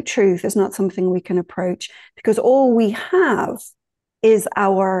 Absolute truth is not something we can approach, because all we have is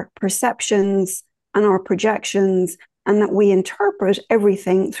our perceptions and our projections, and that we interpret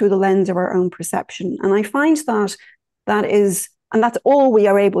everything through the lens of our own perception. And I find and that's all we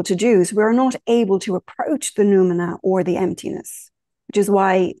are able to do. So we're not able to approach the noumena or the emptiness, which is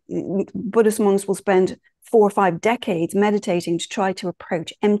why Buddhist monks will spend 4 or 5 decades meditating to try to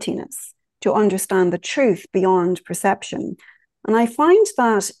approach emptiness, to understand the truth beyond perception. And I find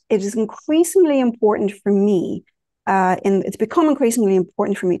that it is increasingly important for me, it's become increasingly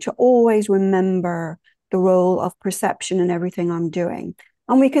important for me to always remember the role of perception in everything I'm doing.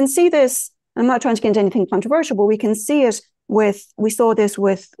 And we can see this, I'm not trying to get into anything controversial, but we can see it we saw this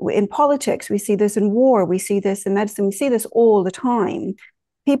in politics, we see this in war, we see this in medicine, we see this all the time.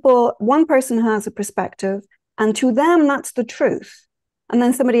 One person has a perspective, and to them, that's the truth. And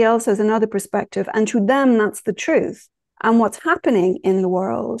then somebody else has another perspective, and to them, that's the truth. And what's happening in the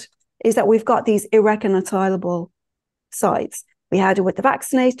world is that we've got these irreconcilable sides. We had it with the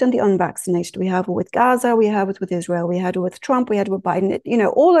vaccinated and the unvaccinated. We have it with Gaza. We have it with Israel. We had it with Trump. We had it with Biden.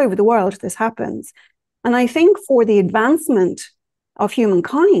 All over the world, this happens. And I think for the advancement of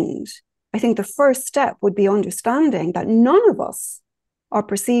humankind, I think the first step would be understanding that none of us are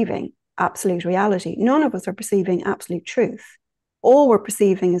perceiving absolute reality. None of us are perceiving absolute truth. All we're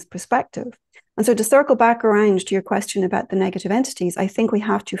perceiving is perspective. And so to circle back around to your question about the negative entities, I think we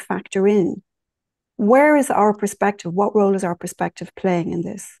have to factor in, where is our perspective? What role is our perspective playing in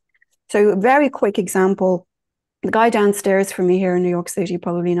this? So a very quick example, the guy downstairs from me here in New York City,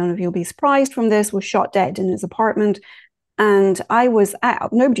 probably none of you will be surprised from this, was shot dead in his apartment. And I was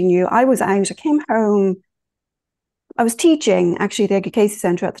out, nobody knew, I was out, I came home, I was teaching actually the Education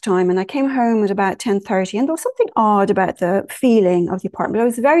Centre at the time, and I came home at about 10:30, and there was something odd about the feeling of the apartment. I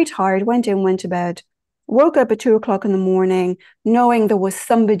was very tired, went to bed, woke up at 2 o'clock in the morning, knowing there was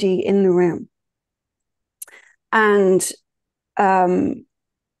somebody in the room. And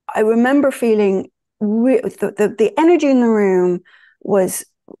I remember feeling the energy in the room was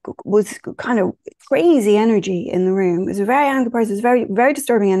kind of crazy energy in the room. It was a very angry person, it was very, very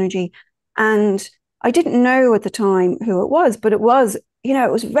disturbing energy. And I didn't know at the time who it was, but it was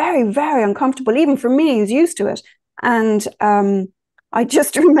very, very uncomfortable, even for me who's used to it. And I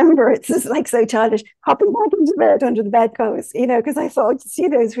just remember, it's just like so childish, hopping back into bed under the bedclothes, because I thought,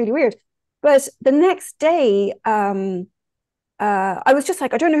 it's really weird. But the next day, I was just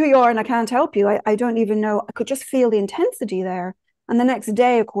like, I don't know who you are and I can't help you. I don't even know. I could just feel the intensity there. And the next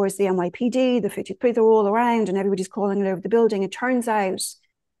day, of course, the NYPD, the 50th police are all around and everybody's calling it over the building. It turns out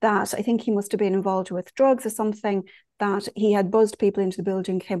that I think he must have been involved with drugs or something, that he had buzzed people into the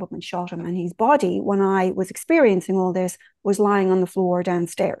building, came up and shot him. And his body, when I was experiencing all this, was lying on the floor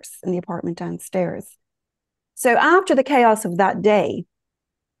downstairs, in the apartment downstairs. So after the chaos of that day,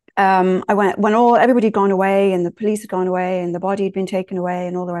 I went, when everybody had gone away and the police had gone away and the body had been taken away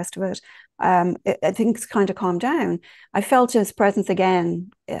and all the rest of it, things kind of calmed down. I felt his presence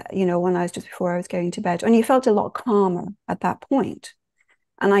again, when I was just before I was going to bed, and he felt a lot calmer at that point.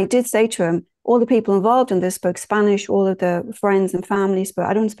 And I did say to him, all the people involved in this spoke Spanish, all of the friends and family spoke,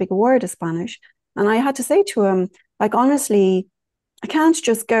 I don't speak a word of Spanish. And I had to say to him, like, honestly, I can't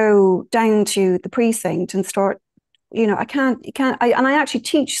just go down to the precinct and start, I can't, and I actually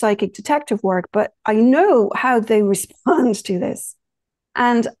teach psychic detective work, but I know how they respond to this.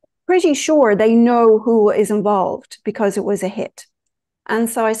 And pretty sure they know who is involved because it was a hit. And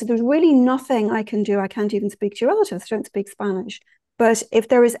so I said, there's really nothing I can do. I can't even speak to your relatives. I don't speak Spanish. But if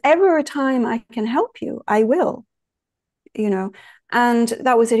there is ever a time I can help you, I will, And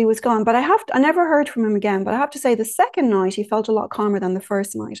that was it. He was gone. But I never heard from him again. But I have to say, the second night, he felt a lot calmer than the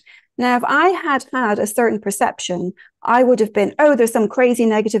first night. Now, if I had had a certain perception, I would have been, oh, there's some crazy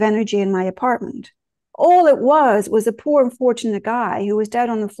negative energy in my apartment. All it was a poor, unfortunate guy who was dead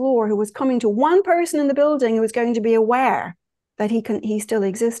on the floor, who was coming to one person in the building who was going to be aware that he still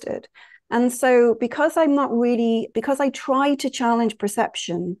existed. And so because I tried to challenge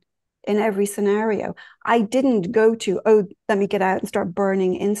perception in every scenario, I didn't go to, oh, let me get out and start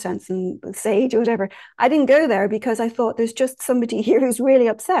burning incense and sage or whatever. I didn't go there because I thought there's just somebody here who's really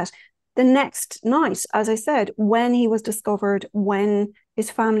upset. The next night, as I said, when he was discovered, when his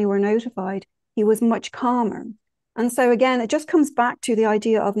family were notified, he was much calmer. And so again, it just comes back to the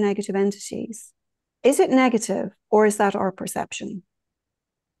idea of negative entities. Is it negative, or is that our perception?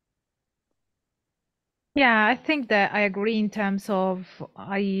 Yeah, I think that I agree in terms of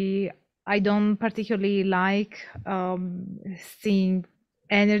I don't particularly like seeing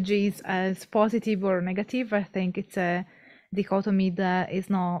energies as positive or negative. I think it's a dichotomy that is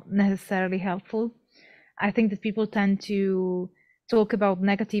not necessarily helpful. I think that people tend to talk about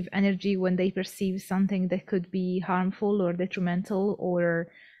negative energy when they perceive something that could be harmful or detrimental or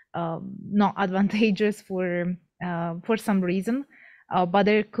not advantageous for some reason. But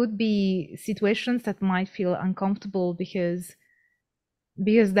there could be situations that might feel uncomfortable because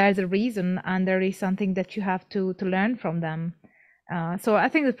there's a reason and there is something that you have to learn from them. So I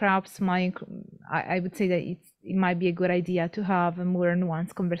think that perhaps I would say that it might be a good idea to have a more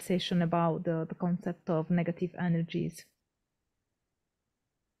nuanced conversation about the concept of negative energies.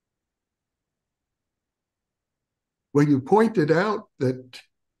 Well, you pointed out that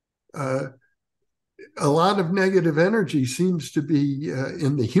a lot of negative energy seems to be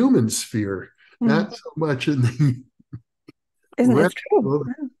in the human sphere, not so much in the Isn't true?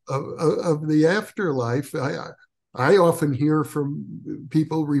 Of the afterlife. I often hear from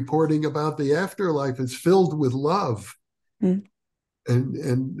people reporting about the afterlife is filled with love and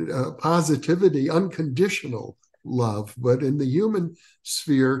positivity, unconditional love. But in the human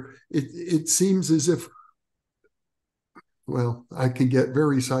sphere, it seems as if, well, I can get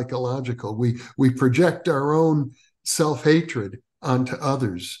very psychological. We project our own self-hatred onto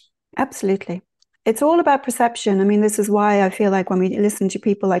others. Absolutely. It's all about perception. I mean, this is why I feel like when we listen to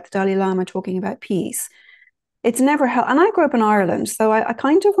people like the Dalai Lama talking about peace, it's never helped. And I grew up in Ireland, so I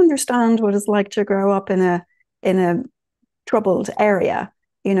kind of understand what it's like to grow up in a troubled area,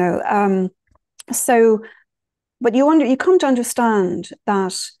 So, but you come to understand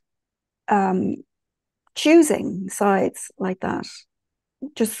that choosing sides like that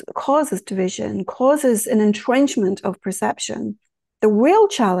just causes division, causes an entrenchment of perception. The real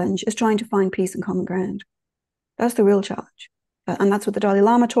challenge is trying to find peace and common ground. That's the real challenge. And that's what the Dalai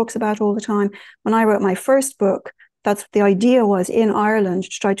Lama talks about all the time. When I wrote my first book, that's the idea was in Ireland to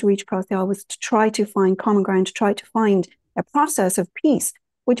try to reach across the aisle, was to try to find common ground, to try to find a process of peace,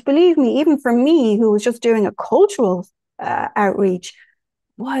 which, believe me, even for me, who was just doing a cultural outreach,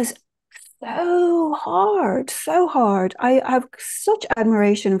 was so hard, so hard. I have such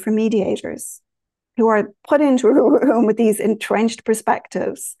admiration for mediators who are put into a room with these entrenched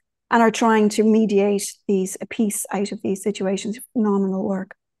perspectives and are trying to mediate a peace out of these situations. Phenomenal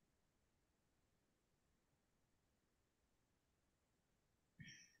work.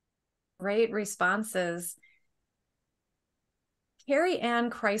 Great responses. Carrie Ann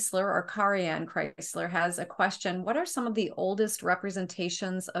Chrysler, or Carrie Ann Chrysler, has a question. What are some of the oldest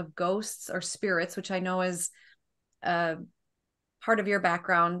representations of ghosts or spirits, which I know is part of your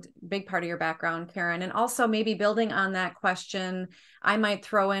background, big part of your background, Karen? And also maybe building on that question, I might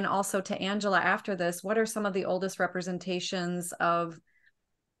throw in also to Angela after this, what are some of the oldest representations of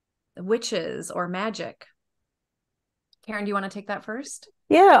witches or magic? Karen, do you want to take that first?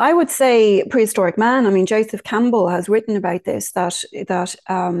 Yeah, I would say prehistoric man. I mean, Joseph Campbell has written about this, that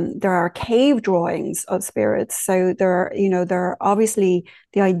there are cave drawings of spirits. So there are obviously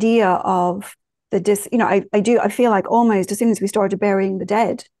the idea of I feel like almost as soon as we started burying the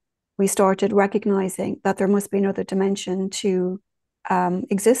dead, we started recognizing that there must be another dimension to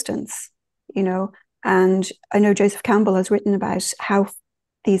existence, And I know Joseph Campbell has written about how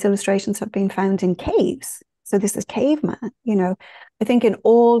these illustrations have been found in caves. So this is caveman, I think in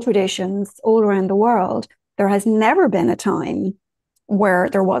all traditions all around the world, there has never been a time where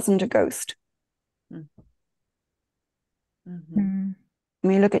there wasn't a ghost. Mm. I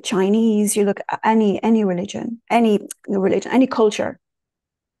mean, you look at Chinese, you look at any religion, any culture.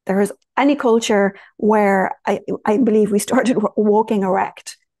 There is any culture where I believe we started walking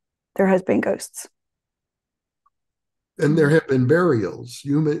erect, there has been ghosts. And there have been burials.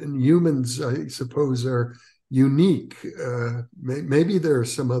 Humans, I suppose, are unique. Maybe there are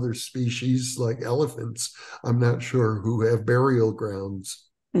some other species like elephants, I'm not sure, who have burial grounds.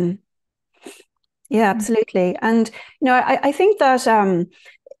 Mm. Yeah, absolutely. And, I think that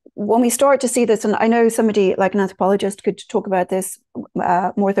when we start to see this, and I know somebody like an anthropologist could talk about this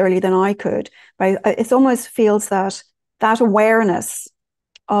more thoroughly than I could, but it almost feels that awareness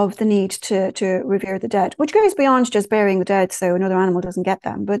of the need to revere the dead, which goes beyond just burying the dead so another animal doesn't get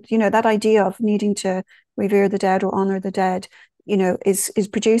them. But, that idea of needing to revere the dead or honor the dead, is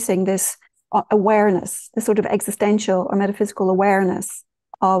producing this awareness, this sort of existential or metaphysical awareness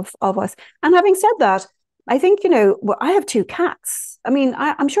of us. And having said that, I think, I have 2 cats. I mean,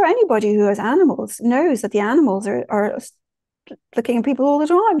 I'm sure anybody who has animals knows that the animals are looking at people all the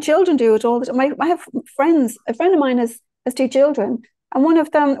time. Children do it all the time. I have friends. A friend of mine has 2 children, and one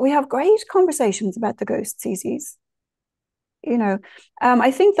of them, we have great conversations about the ghosts he sees.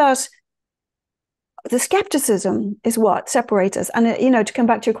 I think that the skepticism is what separates us. And, to come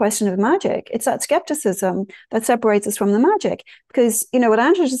back to your question of magic, it's that skepticism that separates us from the magic. Because, what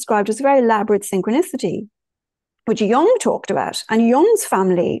Andrew described is a very elaborate synchronicity, which Jung talked about. And Jung's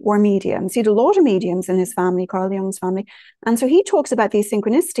family were mediums. He had a lot of mediums in his family, Carl Jung's family. And so he talks about these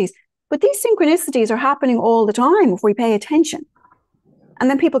synchronicities. But these synchronicities are happening all the time if we pay attention. And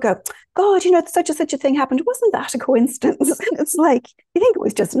then people go, God, such a thing happened. Wasn't that a coincidence? And it's like, you think it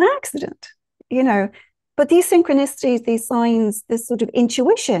was just an accident, But these synchronicities, these signs, this sort of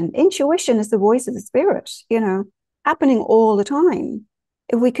intuition is the voice of the spirit, happening all the time.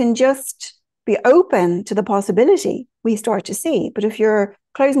 If we can just be open to the possibility, we start to see. But if you're a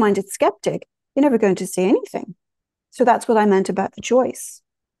closed-minded skeptic, you're never going to see anything. So that's what I meant about the choice.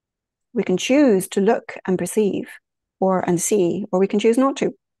 We can choose to look and perceive and see, or we can choose not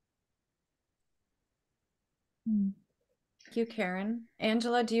to. Thank you, Karen.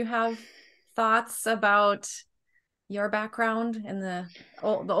 Angela, do you have thoughts about your background in the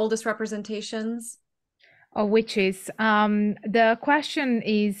oldest representations? Witches. The question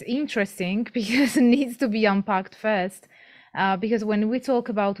is interesting because it needs to be unpacked first. Because when we talk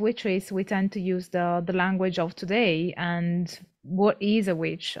about witches, we tend to use the language of today. And what is a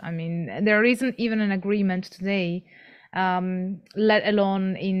witch? I mean, there isn't even an agreement today, let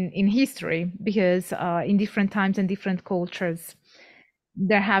alone in history, because in different times and different cultures,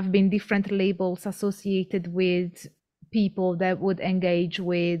 there have been different labels associated with people that would engage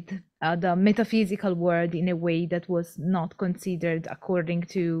with the metaphysical world in a way that was not considered according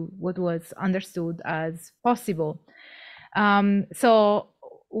to what was understood as possible. So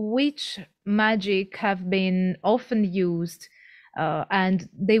witch magic have been often used, and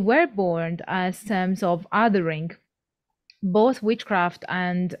they were born as terms of othering, both witchcraft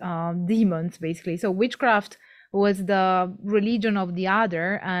and demons, basically. So witchcraft was the religion of the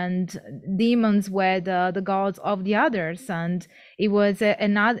other, and demons were the gods of the others, and it was a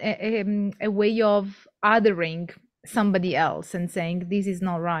way of othering somebody else and saying this is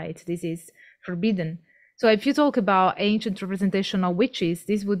not right, this is forbidden. So if you talk about ancient representation of witches,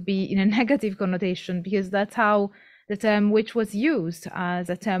 this would be in a negative connotation, because that's how the term witch was used, as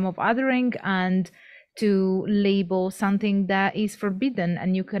a term of othering and to label something that is forbidden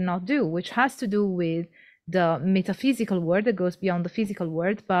and you cannot do, which has to do with the metaphysical world that goes beyond the physical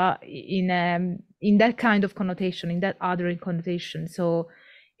world, but in that kind of connotation, in that othering connotation. So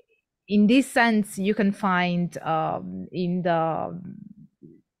in this sense, you can find in the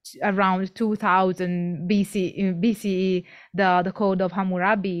around 2000 BCE the code of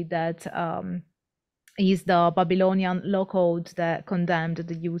Hammurabi, that is the Babylonian law code that condemned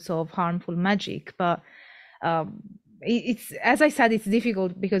the use of harmful magic. But it's, as I said, it's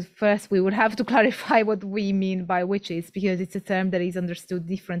difficult because first we would have to clarify what we mean by witches, because it's a term that is understood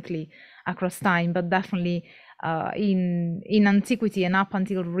differently across time. But definitely in antiquity and up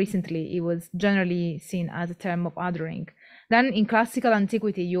until recently, it was generally seen as a term of othering. Then in classical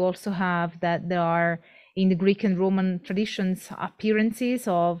antiquity, you also have that there are, in the Greek and Roman traditions, appearances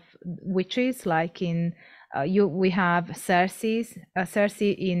of witches, like in we have Circe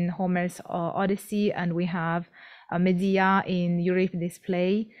in Homer's Odyssey, and we have Medea in Euripides'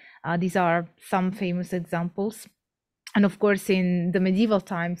 play. These are some famous examples. And of course, in the medieval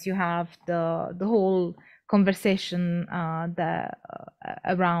times, you have the whole conversation around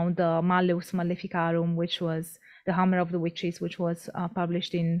the Malleus Maleficarum, which was the Hammer of the Witches, which was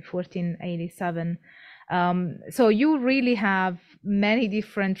published in 1487. So you really have many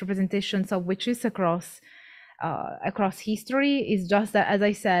different representations of witches across history. Is just that, as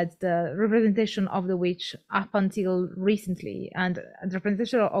I said, the representation of the witch up until recently, and the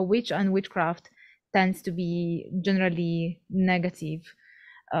representation of witch and witchcraft tends to be generally negative.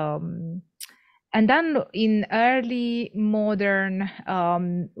 And then in early modern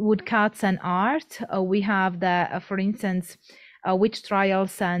woodcuts and art, we have the, for instance, witch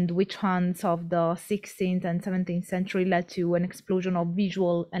trials and witch hunts of the 16th and 17th century led to an explosion of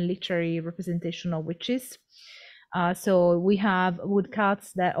visual and literary representation of witches. So we have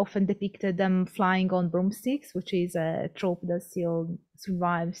woodcuts that often depicted them flying on broomsticks, which is a trope that still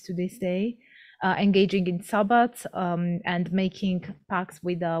survives to this day, engaging in sabbats and making pacts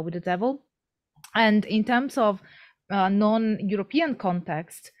with the devil. And in terms of non-European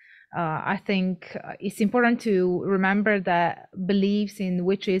context, I think it's important to remember that beliefs in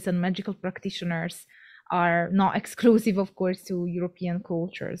witches and magical practitioners are not exclusive, of course, to European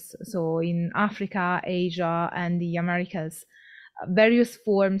cultures. So in Africa, Asia, and the Americas, various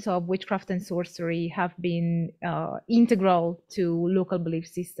forms of witchcraft and sorcery have been integral to local belief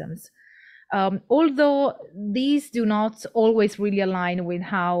systems. Although these do not always really align with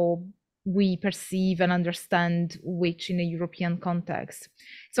how we perceive and understand witch in a European context.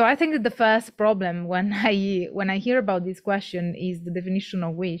 So I think that the first problem when I hear about this question is the definition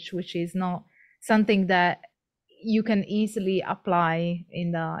of witch, which is not something that you can easily apply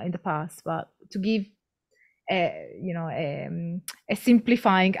in the past. But to give a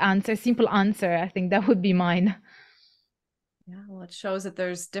simplifying answer, simple answer, I think that would be mine. Yeah, well, it shows that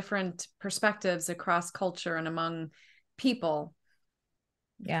there's different perspectives across culture and among people.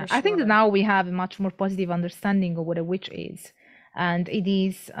 Yeah, I think that now we have a much more positive understanding of what a witch is. And it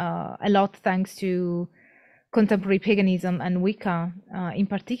is a lot thanks to contemporary paganism and Wicca in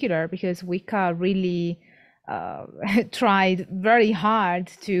particular, because Wicca really tried very hard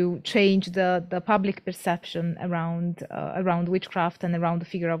to change the public perception around witchcraft and around the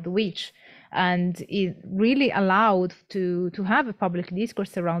figure of the witch. And it really allowed to have a public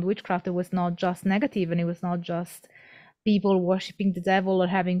discourse around witchcraft that was not just negative, and it was not just people worshipping the devil or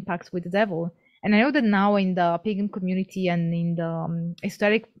having pacts with the devil. And I know that now in the pagan community and in the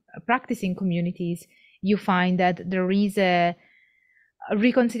esoteric practicing communities, you find that there is a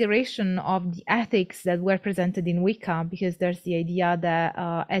reconsideration of the ethics that were presented in Wicca, because there's the idea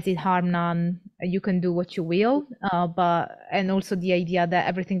that as it harm none, you can do what you will, and also the idea that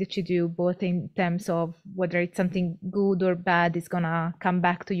everything that you do, both in terms of whether it's something good or bad, is gonna come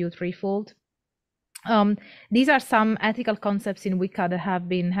back to you threefold. These are some ethical concepts in Wicca that have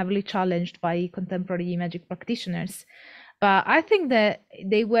been heavily challenged by contemporary magic practitioners. But I think that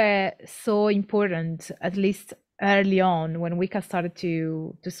they were so important, at least early on, when Wicca started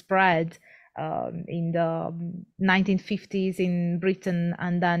to spread in the 1950s in Britain,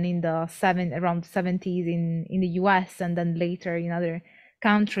 and then in the around 70s in the US, and then later in other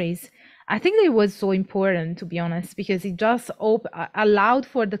countries. I think it was so important, to be honest, because it just allowed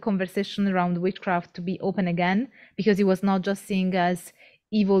for the conversation around witchcraft to be open again, because it was not just seen as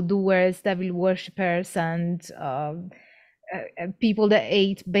evildoers, devil worshippers, and people that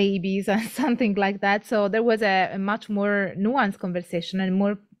ate babies and something like that. So there was a much more nuanced conversation and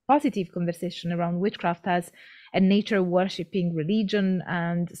more positive conversation around witchcraft as a nature worshipping religion,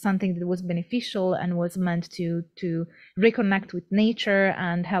 and something that was beneficial and was meant to reconnect with nature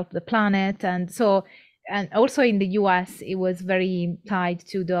and help the planet. And so, and also in the US, it was very tied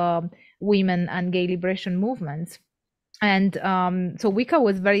to the women and gay liberation movements. And so Wicca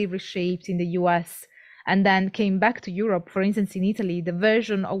was very reshaped in the US and then came back to Europe. For instance, in Italy, the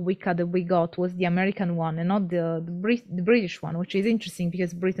version of Wicca that we got was the American one and not the British one, which is interesting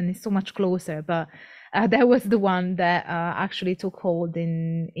because Britain is so much closer. But that was the one that actually took hold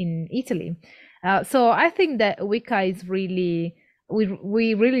in Italy. So I think that Wicca is really,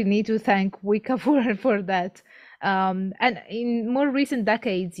 we really need to thank Wicca for that. And in more recent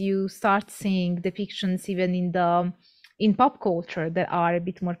decades, you start seeing depictions even in pop culture that are a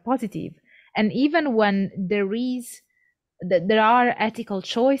bit more positive. And even when there are ethical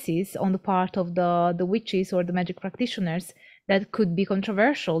choices on the part of the witches or the magic practitioners that could be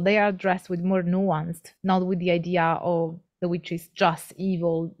controversial, they are addressed with more nuanced, not with the idea of the witch is just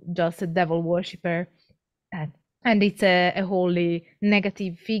evil, just a devil worshipper, and it's a wholly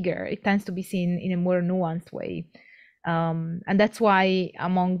negative figure. It tends to be seen in a more nuanced way. And that's why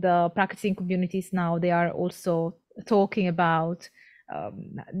among the practicing communities now, they are also talking about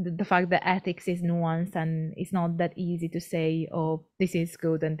the fact that ethics is nuanced, and it's not that easy to say, oh, this is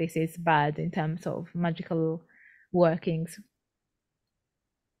good and this is bad in terms of magical workings.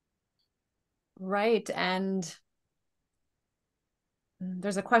 Right. And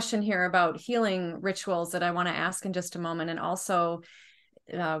there's a question here about healing rituals that I want to ask in just a moment. And also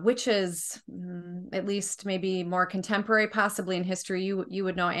witches, at least maybe more contemporary, possibly in history, you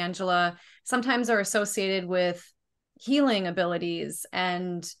would know, Angela, sometimes are associated with healing abilities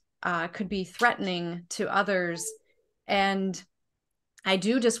and could be threatening to others. And I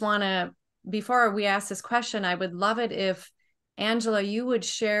do just want to, before we ask this question, I would love it if, Angela, you would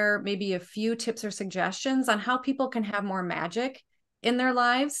share maybe a few tips or suggestions on how people can have more magic in their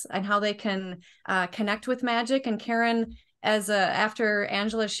lives and how they can connect with magic. And Karen, after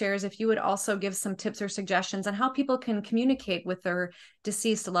Angela shares, if you would also give some tips or suggestions on how people can communicate with their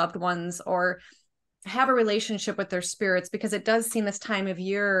deceased loved ones or have a relationship with their spirits, because it does seem this time of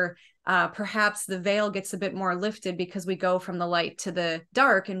year, perhaps the veil gets a bit more lifted because we go from the light to the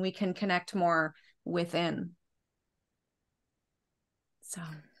dark and we can connect more within.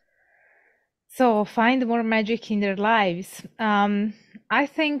 So find more magic in their lives. I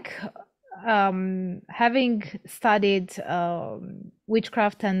think having studied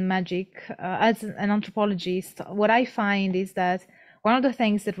witchcraft and magic as an anthropologist, what I find is that one of the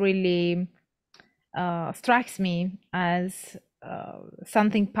things that really strikes me as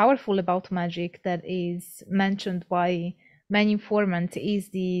something powerful about magic that is mentioned by many informants is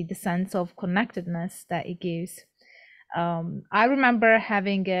the sense of connectedness that it gives. I remember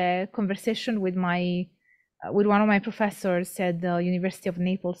having a conversation with one of my professors at the University of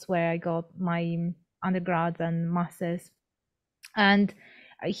Naples, where I got my undergrad and masters, and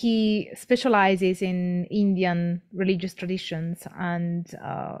he specializes in Indian religious traditions, and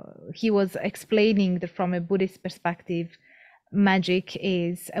he was explaining that from a Buddhist perspective, magic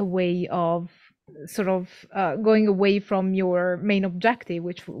is a way of sort of going away from your main objective,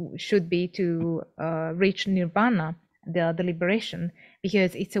 which should be to reach nirvana, the liberation,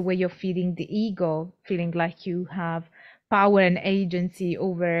 because it's a way of feeding the ego, feeling like you have power and agency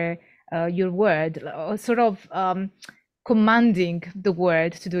over your word, sort of commanding the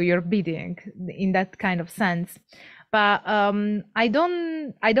word to do your bidding in that kind of sense. But I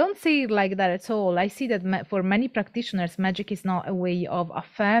don't see it like that at all. I see that for many practitioners, magic is not a way of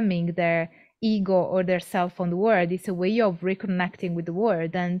affirming their ego or their self on the word. It's a way of reconnecting with the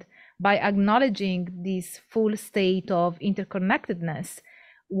word, and by acknowledging this full state of interconnectedness,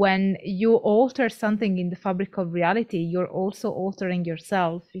 when you alter something in the fabric of reality, you're also altering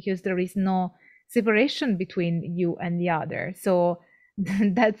yourself, because there is no separation between you and the other. So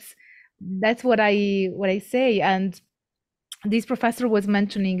that's what I say. And this professor was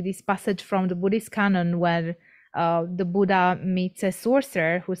mentioning this passage from the Buddhist canon where the Buddha meets a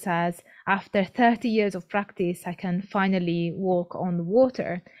sorcerer who says, after 30 years of practice, I can finally walk on the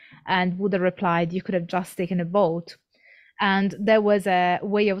water. And Buddha replied, you could have just taken a boat. And there was a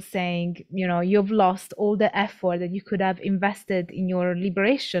way of saying, you've lost all the effort that you could have invested in your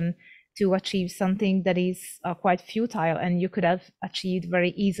liberation to achieve something that is quite futile, and you could have achieved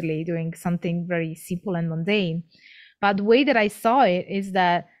very easily doing something very simple and mundane. But the way that I saw it is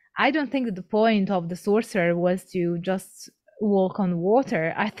that I don't think that the point of the sorcerer was to just walk on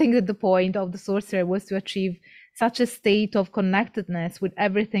water. I think that the point of the sorcerer was to achieve such a state of connectedness with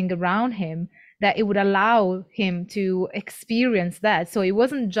everything around him that it would allow him to experience that. So it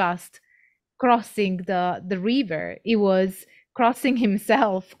wasn't just crossing the river, it was crossing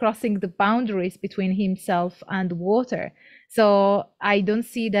himself, crossing the boundaries between himself and water. So I don't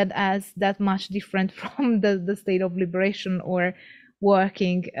see that as that much different from the state of liberation or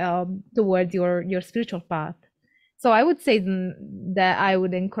working towards your spiritual path. So I would say that I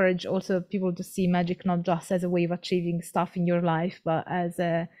would encourage also people to see magic not just as a way of achieving stuff in your life, but as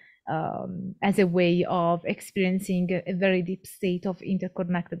a way of experiencing a very deep state of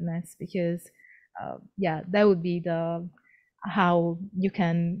interconnectedness, because that would be how you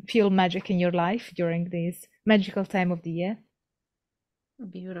can feel magic in your life during this magical time of the year.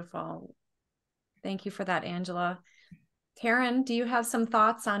 Beautiful. Thank you for that, Angela. Karen, do you have some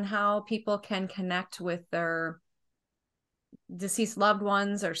thoughts on how people can connect with their deceased loved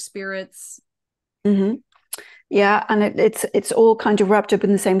ones or spirits? Mm-hmm. Yeah, and it's all kind of wrapped up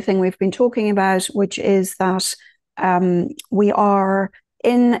in the same thing we've been talking about, which is that we are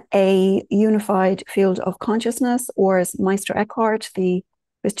in a unified field of consciousness, or as Meister Eckhart, the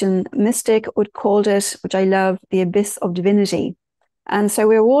Christian mystic, would call it, which I love, the abyss of divinity. And so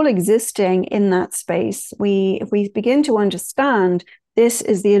we're all existing in that space. If we begin to understand this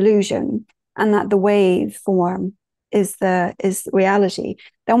is the illusion, and that the wave form is reality,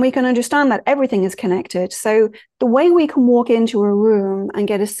 then we can understand that everything is connected. So the way we can walk into a room and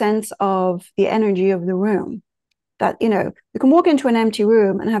get a sense of the energy of the room, that, you can walk into an empty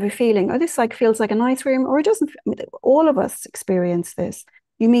room and have a feeling, oh, this feels like a nice room, or it doesn't. All of us experience this.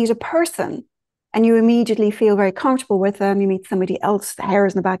 You meet a person and you immediately feel very comfortable with them. You meet somebody else, the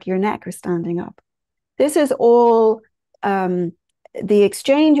hairs in the back of your neck are standing up. This is all the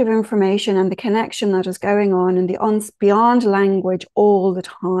exchange of information and the connection that is going on in the beyond language all the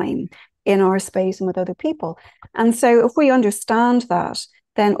time in our space and with other people. And so if we understand that,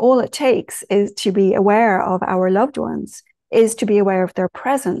 then all it takes is to be aware of our loved ones, is to be aware of their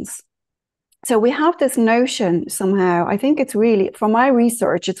presence. So we have this notion somehow, I think it's really, from my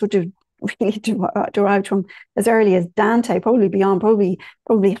research, it's sort of really derived from as early as Dante, probably beyond, probably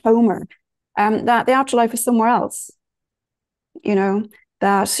Homer, that the afterlife is somewhere else.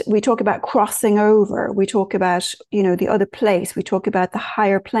 That we talk about crossing over, we talk about, the other place, we talk about the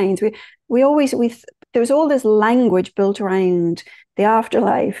higher planes. There's all this language built around the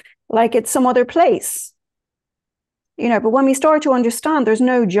afterlife, like it's some other place. But when we start to understand there's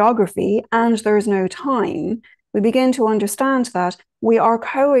no geography and there's no time, we begin to understand that we are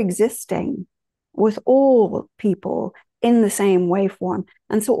coexisting with all people in the same waveform.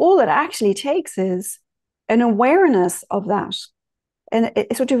 And so all it actually takes is an awareness of that. And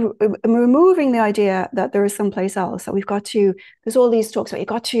it's sort of removing the idea that there is someplace else, that there's all these talks about you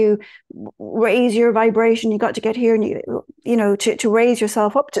got to raise your vibration, you got to get here and to raise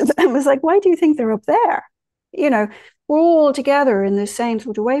yourself up to them. It's like, why do you think they're up there? We're all together in the same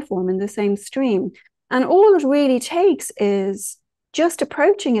sort of waveform, in the same stream. And all it really takes is just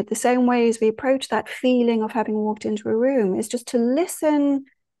approaching it the same way as we approach that feeling of having walked into a room, is just to listen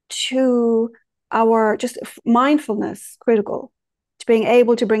to our just mindfulness, critical, to being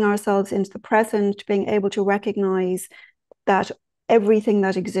able to bring ourselves into the present, to being able to recognize that everything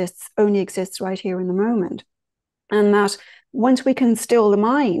that exists only exists right here in the moment. And that once we can still the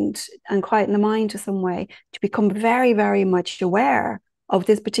mind and quieten the mind to some way, to become very, very much aware of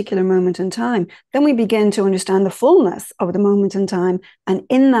this particular moment in time, then we begin to understand the fullness of the moment in time. And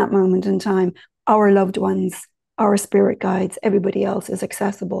in that moment in time, our loved ones, our spirit guides, everybody else is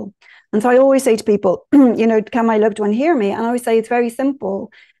accessible. And so I always say to people, can my loved one hear me? And I always say it's very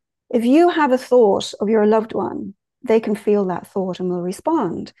simple. If you have a thought of your loved one, they can feel that thought and will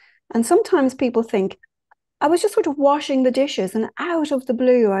respond. And sometimes people think, I was just sort of washing the dishes and out of the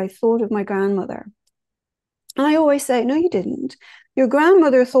blue, I thought of my grandmother. And I always say, no, you didn't. Your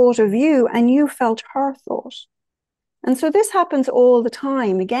grandmother thought of you and you felt her thought. And so this happens all the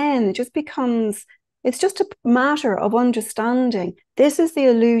time. Again, it's just a matter of understanding this is the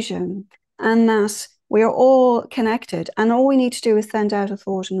illusion and that we are all connected. And all we need to do is send out a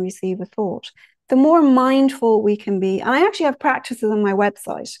thought and receive a thought. The more mindful we can be, and I actually have practices on my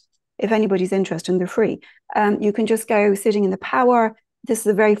website. If anybody's interested, and they're free. You can just go sitting in the power. This is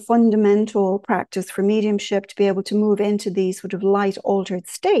a very fundamental practice for mediumship, to be able to move into these sort of light altered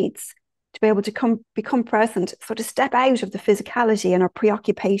states, to be able to become present, sort of step out of the physicality and our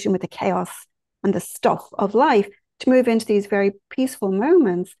preoccupation with the chaos and the stuff of life, to move into these very peaceful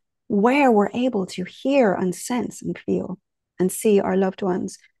moments where we're able to hear and sense and feel and see our loved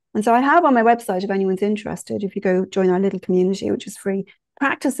ones. And so I have on my website, if anyone's interested, if you go join our little community, which is free,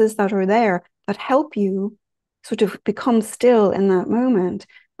 practices that are there that help you sort of become still in that moment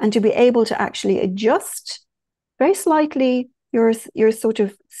and to be able to actually adjust very slightly your sort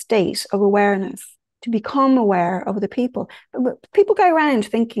of state of awareness, to become aware of the people. But people go around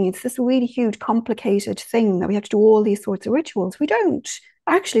thinking it's this really huge, complicated thing that we have to do all these sorts of rituals. We don't.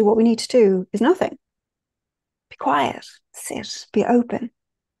 Actually, what we need to do is nothing. Be quiet, sit, be open,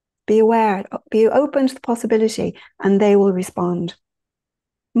 be aware, be open to the possibility, and they will respond.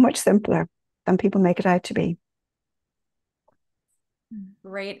 Much simpler than people make it out to be.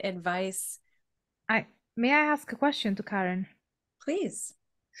 Great advice. May I ask a question to Karen? Please.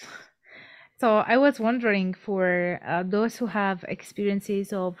 So I was wondering, for those who have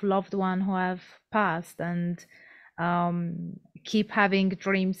experiences of loved one who have passed and keep having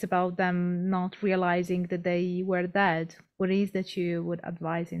dreams about them, not realizing that they were dead? What is that you would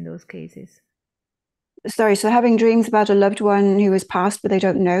advise in those cases? Sorry, so having dreams about a loved one who is passed, but they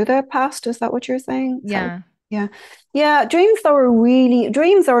don't know they're passed, is that what you're saying? Yeah. Yeah. Dreams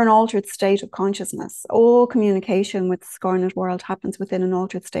are an altered state of consciousness. All communication with the scarlet world happens within an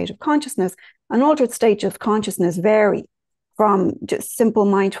altered state of consciousness. An altered state of consciousness vary from just simple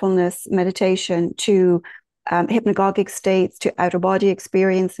mindfulness meditation to hypnagogic states, to outer body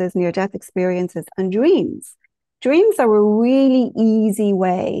experiences, near-death experiences, and dreams. Dreams are a really easy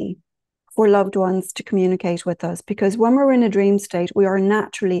way for loved ones to communicate with us, because when we're in a dream state, we are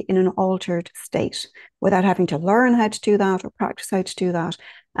naturally in an altered state without having to learn how to do that or practice how to do that.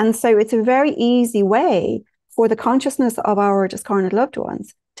 And so it's a very easy way for the consciousness of our discarnate loved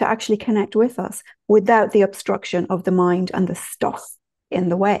ones to actually connect with us without the obstruction of the mind and the stuff in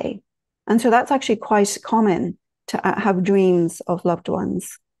the way. And so that's actually quite common to have dreams of loved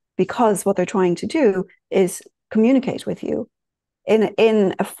ones, because what they're trying to do is communicate with you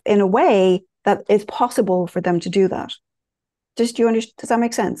in a way that is possible for them to do that. Does that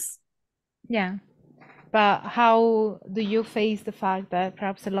make sense? Yeah. But how do you face the fact that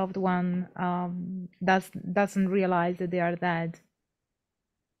perhaps a loved one doesn't realize that they are dead?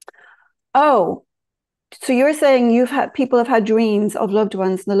 Oh, so you're saying people have had dreams of loved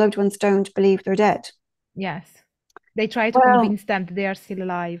ones and the loved ones don't believe they're dead? Yes. They try to convince them that they are still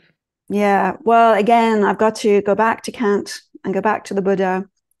alive. Yeah. Well, again, I've got to go back to Kant and go back to the Buddha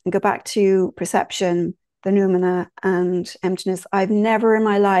and go back to perception, the noumena, and emptiness. I've never in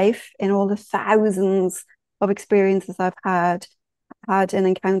my life, in all the thousands of experiences I've had an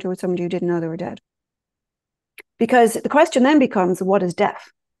encounter with somebody who didn't know they were dead. Because the question then becomes, what is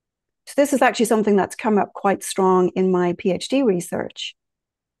death? So this is actually something that's come up quite strong in my PhD research.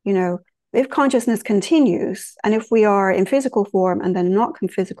 You know, if consciousness continues, and if we are in physical form and then not in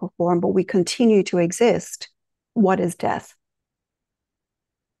physical form, but we continue to exist, what is death?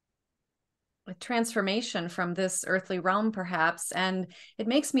 A transformation from this earthly realm, perhaps. And it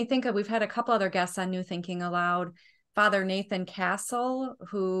makes me think of, we've had a couple other guests on New Thinking Aloud, Father Nathan Castle,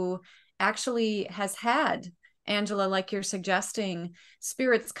 who actually has had, Angela, like you're suggesting,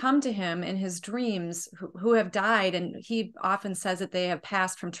 spirits come to him in his dreams who have died. And he often says that they have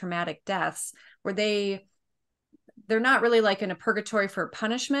passed from traumatic deaths, where they're not really like in a purgatory for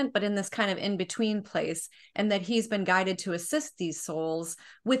punishment, but in this kind of in-between place, and that he's been guided to assist these souls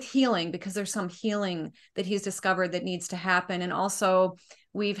with healing, because there's some healing that he's discovered that needs to happen. And also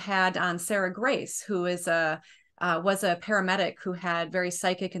we've had on Sarah Grace, who is was a paramedic who had very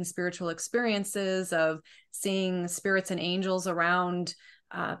psychic and spiritual experiences of seeing spirits and angels around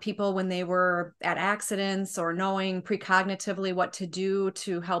people when they were at accidents, or knowing precognitively what to do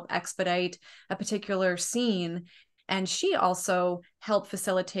to help expedite a particular scene. And she also helped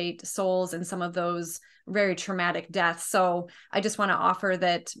facilitate souls in some of those very traumatic deaths. So I just want to offer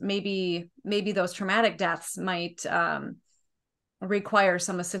that maybe those traumatic deaths might require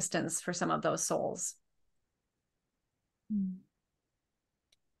some assistance for some of those souls.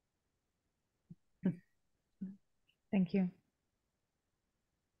 Thank you.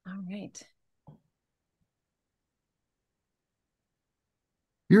 All right.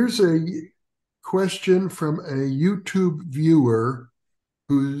 Here's a question from a YouTube viewer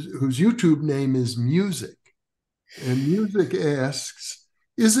whose YouTube name is Music. And Music asks,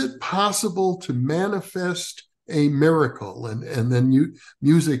 is it possible to manifest a miracle? And then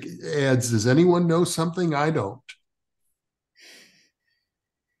Music adds, does anyone know something I don't?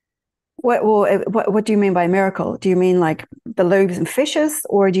 What do you mean by miracle? Do you mean like the loaves and fishes,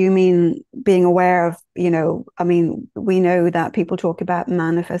 or do you mean being aware of, I mean, we know that people talk about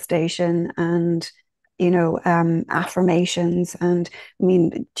manifestation and, affirmations. And I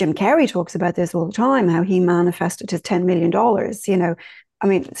mean, Jim Carrey talks about this all the time, how he manifested his $10 million, I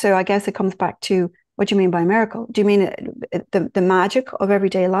mean, so I guess it comes back to, what do you mean by miracle? Do you mean the magic of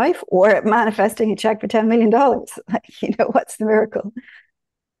everyday life, or manifesting a check for $10 million? Like, what's the miracle?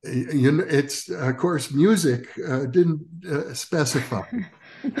 It's, of course, Music didn't specify.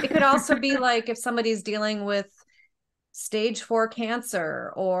 It could also be like if somebody's dealing with stage 4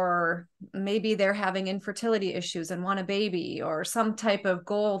 cancer, or maybe they're having infertility issues and want a baby, or some type of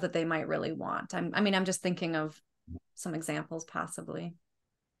goal that they might really want. I'm just thinking of some examples possibly.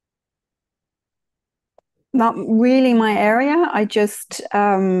 Not really my area. I just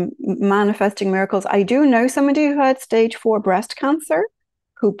manifesting miracles. I do know somebody who had stage 4 breast cancer,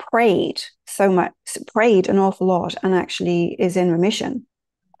 who prayed so much, prayed an awful lot, and actually is in remission.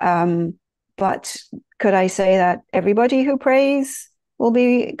 But could I say that everybody who prays will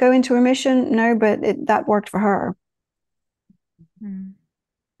go into remission? No, but that worked for her.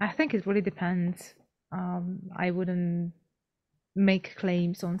 I think it really depends. I wouldn't make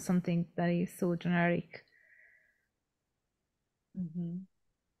claims on something that is so generic.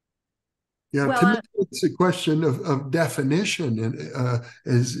 Yeah, Well, to me, it's a question of definition, and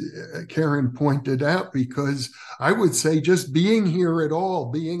as Karen pointed out, because I would say just being here at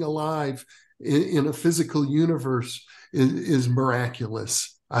all, being alive in a physical universe is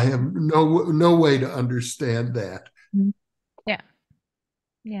miraculous. I have no way to understand that. Yeah.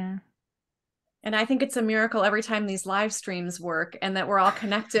 and I think it's a miracle every time these live streams work and that we're all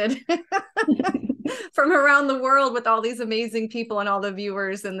connected from around the world with all these amazing people and all the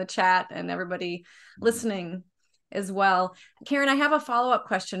viewers in the chat and everybody listening as well. Karen, I have a follow-up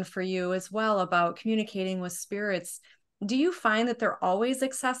question for you as well about communicating with spirits. Do you find that they're always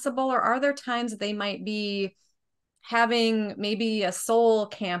accessible, or are there times that they might be having maybe a soul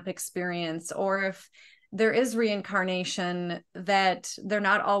camp experience, or if there is reincarnation, that they're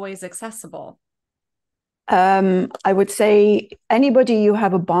not always accessible? I would say anybody you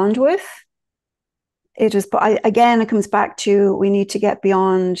have a bond with, it is, again, it comes back to, we need to get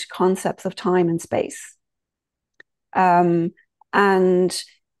beyond concepts of time and space. And,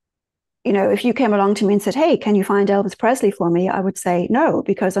 you know, if you came along to me and said, hey, can you find Elvis Presley for me? I would say no,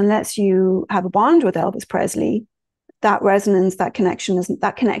 because unless you have a bond with Elvis Presley, that resonance, that connection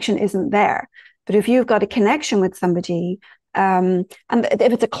isn't there. But if you've got a connection with somebody, and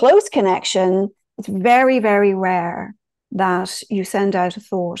if it's a close connection, it's very, very rare that you send out a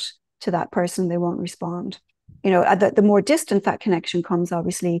thought to that person, they won't respond. You know, the more distant that connection comes,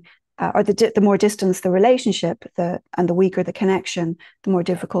 obviously, or the more distance the relationship, and the weaker the connection, the more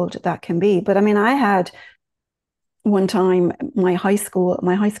difficult that can be. But I mean, I had one time my high school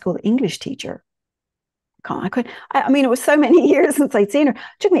English teacher. I mean, it was so many years since I'd seen her. It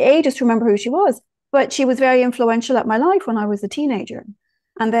took me ages to remember who she was, but she was very influential at my life when I was a teenager.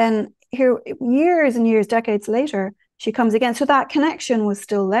 And then here, years and years, decades later, she comes again. So that connection was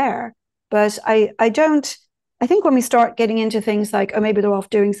still there. But I think when we start getting into things like, oh, maybe they're off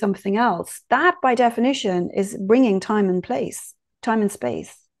doing something else, that by definition is bringing time and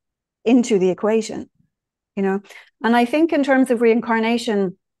space into the equation, you know? And I think in terms of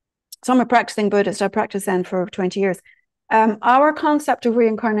reincarnation, so I'm a practicing Buddhist. I practiced Zen for 20 years. Our concept of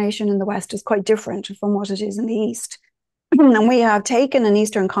reincarnation in the West is quite different from what it is in the East. And we have taken an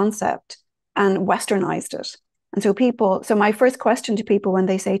Eastern concept and Westernized it. And so my first question to people when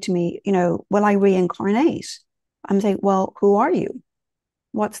they say to me, you know, will I reincarnate? I'm saying, well, who are you?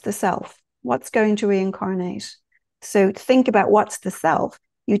 What's the self? What's going to reincarnate? So think about what's the self.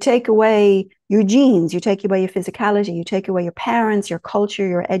 You take away your genes, you take away your physicality, you take away your parents, your culture,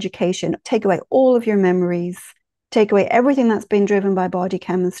 your education, take away all of your memories, take away everything that's been driven by body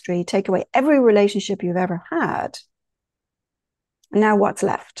chemistry, take away every relationship you've ever had. And now what's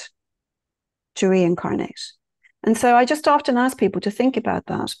left? To reincarnate. And so I just often ask people to think about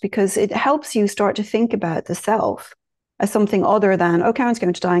that, because it helps you start to think about the self as something other than, oh, Karen's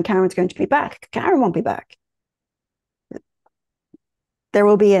going to die and Karen's going to be back. Karen won't be back. There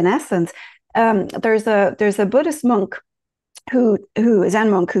will be an essence. There's a Buddhist monk who a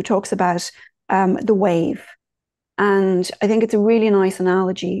Zen monk who talks about the wave, and I think it's a really nice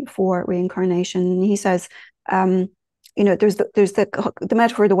analogy for reincarnation. He says, you know, there's the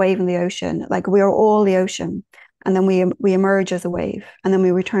metaphor of the wave in the ocean. Like, we are all the ocean, and then we emerge as a wave, and then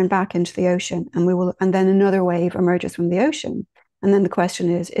we return back into the ocean, and then another wave emerges from the ocean, and then the question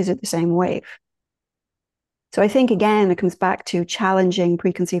is it the same wave? So I think, again, it comes back to challenging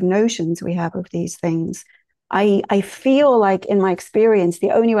preconceived notions we have of these things. I feel like, in my experience,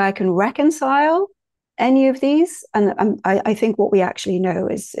 the only way I can reconcile any of these, and I think what we actually know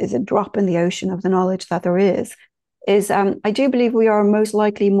is a drop in the ocean of the knowledge that there is I do believe we are most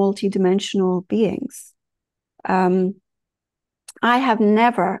likely multidimensional beings. I have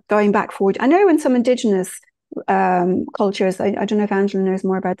never, going back forward, I know in some indigenous cultures, I don't know if Angela knows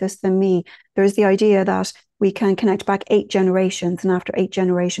more about this than me, there's the idea that we can connect back 8 generations, and after 8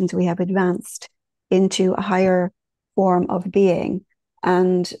 generations we have advanced into a higher form of being.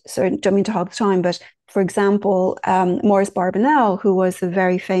 And so I don't mean to hog the time, but for example, Maurice Barbanel, who was a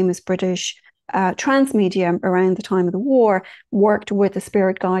very famous British trance medium around the time of the war, worked with a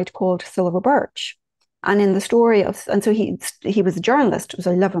spirit guide called Silver Birch. And in the story and so he was a journalist, so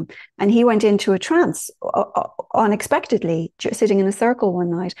I love him. And he went into a trance unexpectedly, sitting in a circle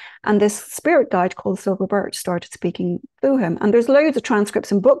one night. And this spirit guide called Silver Birch started speaking through him. And there's loads of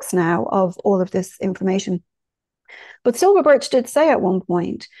transcripts and books now of all of this information. But Silver Birch did say at one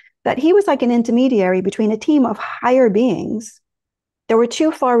point that he was like an intermediary between a team of higher beings they were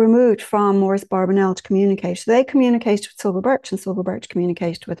too far removed from Morris Barbanel to communicate. So they communicated with Silver Birch, and Silver Birch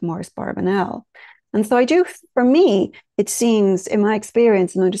communicated with Morris Barbanel. And so for me, it seems, in my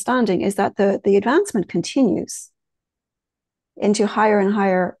experience and understanding, is that the advancement continues into higher and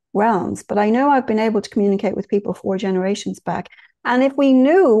higher realms. But I know I've been able to communicate with people 4 generations back. And if we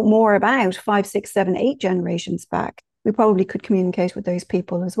knew more about 5, 6, 7, 8 generations back, we probably could communicate with those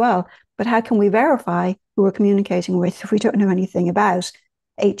people as well. But how can we verify who we're communicating with if we don't know anything about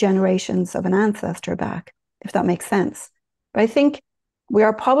 8 generations of an ancestor back, if that makes sense? But I think we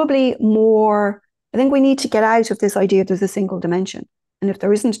are probably more, I think we need to get out of this idea there's a single dimension. And if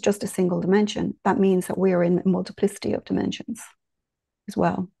there isn't just a single dimension, that means that we are in a multiplicity of dimensions as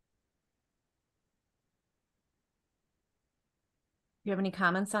well. Do you have any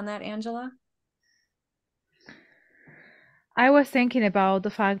comments on that, Angela? I was thinking about the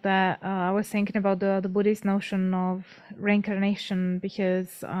fact that I was thinking about the Buddhist notion of reincarnation,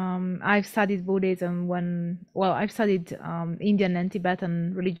 because I've studied Buddhism I've studied Indian and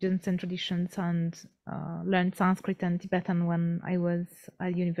Tibetan religions and traditions, and learned Sanskrit and Tibetan when I was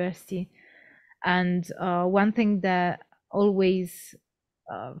at university. And one thing that always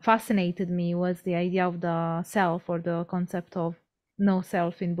fascinated me was the idea of the self, or the concept of no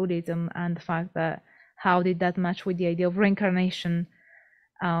self in Buddhism, and the fact that how did that match with the idea of reincarnation,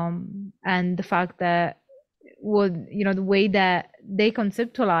 and the fact that the way that they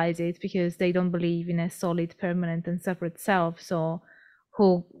conceptualize it, because they don't believe in a solid, permanent, and separate self, so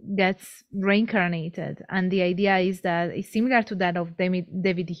who gets reincarnated. And the idea is that it's similar to that of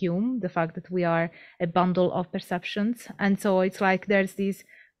David Hume, the fact that we are a bundle of perceptions. And so it's like there's this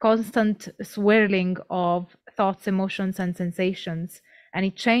constant swirling of thoughts, emotions, and sensations, and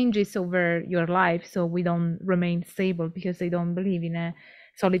it changes over your life, so we don't remain stable because they don't believe in a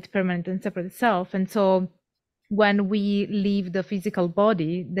solid, permanent, and separate self. And so when we leave the physical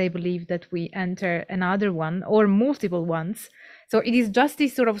body, they believe that we enter another one or multiple ones. So it is just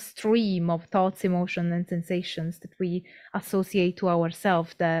this sort of stream of thoughts, emotions, and sensations that we associate to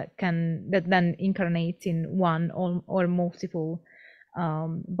ourselves that then incarnates in one or multiple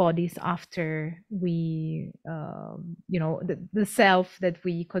bodies after we the self that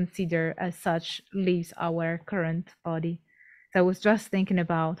we consider as such leaves our current body. So I was just thinking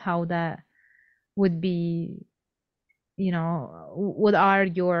about how that would be, what are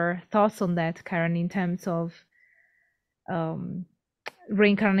your thoughts on that, Karen, in terms of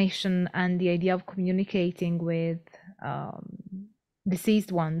reincarnation and the idea of communicating with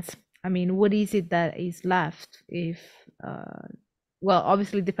deceased ones? I mean, what is it that is left if well,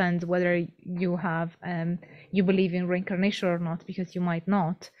 obviously it depends whether you have you believe in reincarnation or not, because you might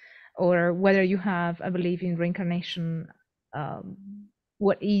not, or whether you have a belief in reincarnation.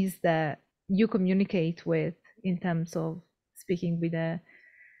 What is that you communicate with in terms of speaking with a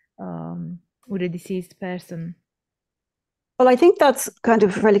deceased person? Well, I think that's kind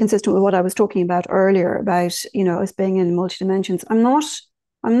of fairly consistent with what I was talking about earlier about, us being in multi-dimensions. I'm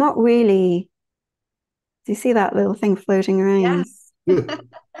not really. Do you see that little thing floating around? Yes.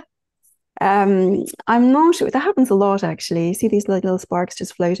 I'm not. That happens a lot, actually. You see these little sparks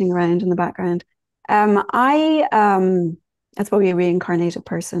just floating around in the background. That's probably a reincarnated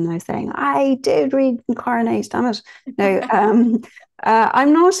person now saying, "I did reincarnate, damn it." No,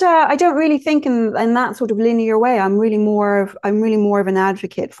 I'm not. I don't really think in that sort of linear way. I'm really more of an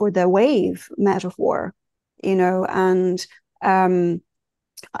advocate for the wave metaphor, and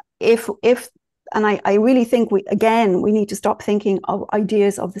if and I really think we need to stop thinking of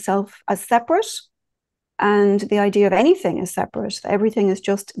ideas of the self as separate, and the idea of anything as separate. Everything is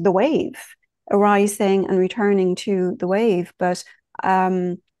just the wave arising and returning to the wave. But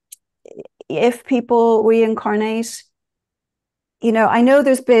if people reincarnate, I know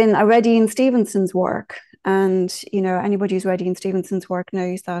I read Ian Stevenson's work, and anybody who's read Ian Stevenson's work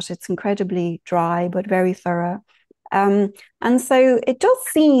knows that it's incredibly dry but very thorough. And so it does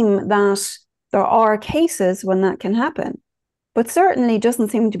seem that there are cases when that can happen, but certainly doesn't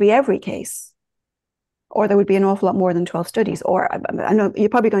seem to be every case, or there would be an awful lot more than 12 studies. Or I know you're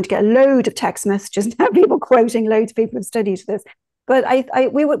probably going to get a load of text messages now, people quoting loads of people who've studied this, but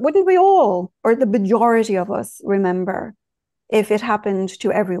wouldn't we all, or the majority of us, remember if it happened to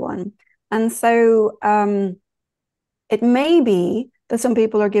everyone? And so it may be that some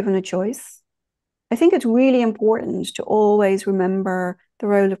people are given a choice. I think it's really important to always remember the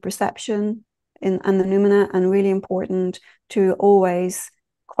role of perception and the noumena, and really important to always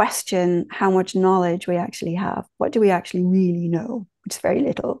question how much knowledge we actually have. What do we actually really know? Which is very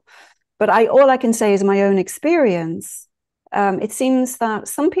little. But all I can say is my own experience. It seems that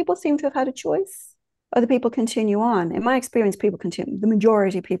some people seem to have had a choice, other people continue on. In my experience, the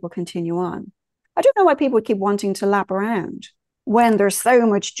majority of people continue on. I don't know why people keep wanting to lap around when there's so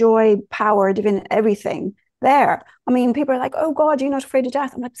much joy, power, divine, everything there. I mean, people are like, oh God, you're not afraid of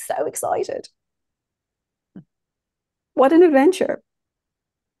death. I'm like, so excited. What an adventure.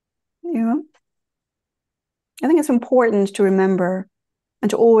 You know? I think it's important to remember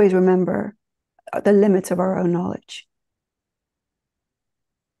and to always remember the limits of our own knowledge.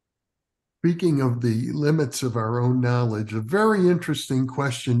 Speaking of the limits of our own knowledge, a very interesting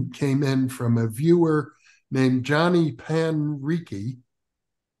question came in from a viewer named Johnny Panrique,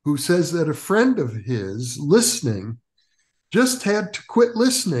 who says that a friend of his listening just had to quit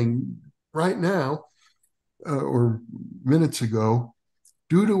listening right now or minutes ago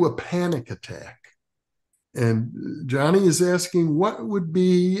due to a panic attack. And Johnny is asking, what would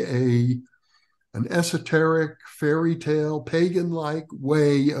be an esoteric, fairy tale, pagan-like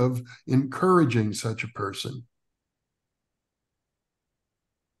way of encouraging such a person?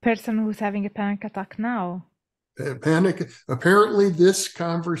 Person who's having a panic attack now. Panic. Apparently, this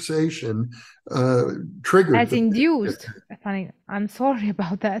conversation triggered. As induced. Funny. I'm sorry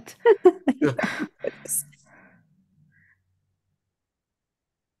about that.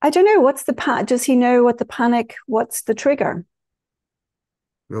 I don't know. Does he know what what's the trigger?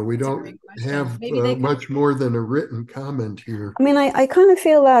 Well, we don't have much more than a written comment here. I mean, I kind of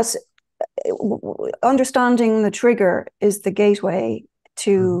feel that understanding the trigger is the gateway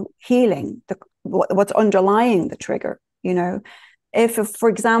to healing, what's underlying the trigger. You know, if for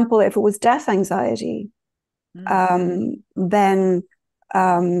example, if it was death anxiety, then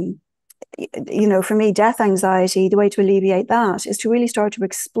you know, for me, death anxiety, the way to alleviate that is to really start to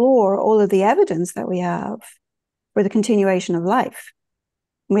explore all of the evidence that we have for the continuation of life.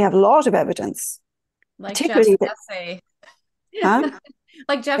 We have a lot of evidence. Like Jeff's essay. Huh?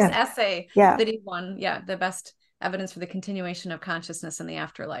 Like Jeff's essay that he won. Yeah, the best evidence for the continuation of consciousness in the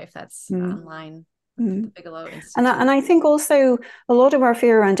afterlife. That's online. The Bigelow Institute. And I think also a lot of our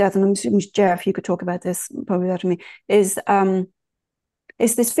fear around death, and I'm assuming, Jeff, you could talk about this probably better than me,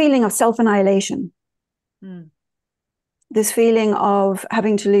 is this feeling of self-annihilation. This feeling of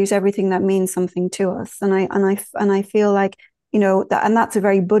having to lose everything that means something to us. And I feel like, you know, that's a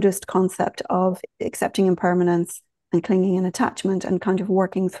very Buddhist concept of accepting impermanence and clinging and attachment and kind of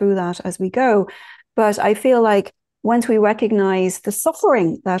working through that as we go. But I feel like once we recognize the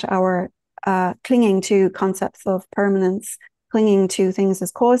suffering that our clinging to concepts of permanence, clinging to things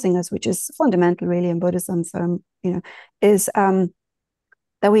as causing us, which is fundamental really in Buddhism, so you know, is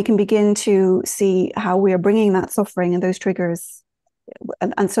that we can begin to see how we are bringing that suffering and those triggers.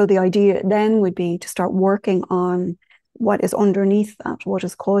 And so the idea then would be to start working on what is underneath that, what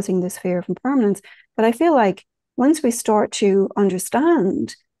is causing this fear of impermanence. But I feel like once we start to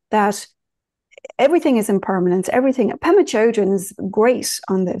understand that everything is impermanence, Pema Chodron is great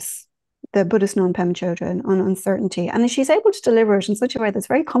on this, the Buddhist nun Pema Chodron, on uncertainty. And she's able to deliver it in such a way that's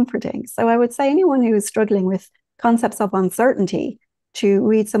very comforting. So I would say anyone who is struggling with concepts of uncertainty to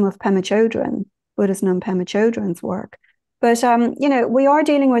read some of Pema Chodron, Buddhist nun Pema Chodron's work. But, you know, we are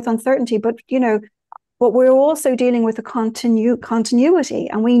dealing with uncertainty, but, you know, but we're also dealing with a continuity.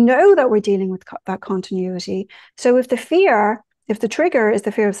 And we know that we're dealing with that continuity. So if the trigger is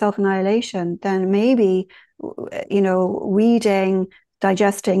the fear of self-annihilation, then maybe, you know, reading,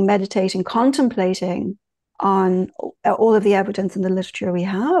 digesting, meditating, contemplating on all of the evidence in the literature we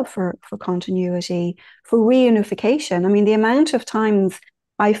have for continuity, for reunification. I mean, the amount of times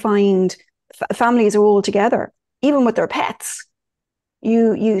I find families are all together, even with their pets.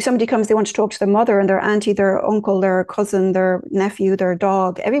 Somebody comes, they want to talk to their mother and their auntie, their uncle, their cousin, their nephew, their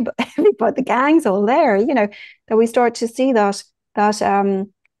dog, everybody, the gang's all there, you know, that we start to see that there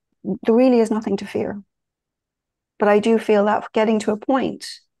really is nothing to fear. But I do feel that getting to a point,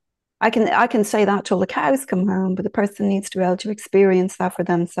 I can say that till the cows come home, but the person needs to be able to experience that for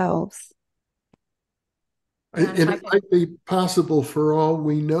themselves. And it might be possible, for all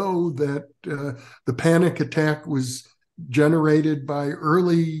we know, that the panic attack was generated by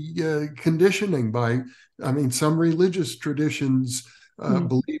early conditioning. Some religious traditions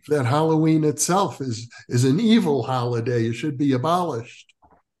believe that Halloween itself is an evil holiday. It should be abolished.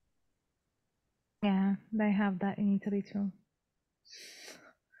 Yeah, they have that in Italy too.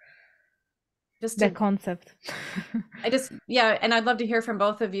 Just the concept. And I'd love to hear from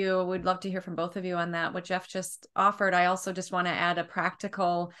both of you. We'd love to hear from both of you on that, what Jeff just offered. I also just want to add a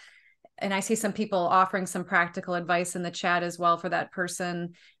practical, and I see some people offering some practical advice in the chat as well for that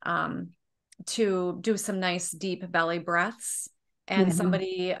person, to do some nice deep belly breaths. And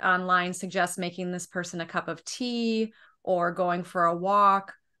somebody online suggests making this person a cup of tea or going for a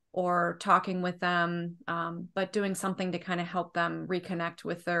walk or talking with them, but doing something to kind of help them reconnect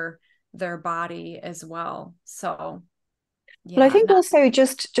with their body as well. So yeah. Well, I think also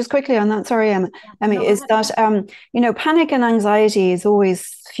just quickly on that, sorry, Emma, is that panic and anxiety is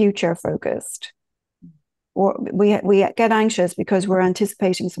always future focused, or we get anxious because we're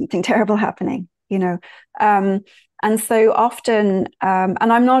anticipating something terrible happening, and so often,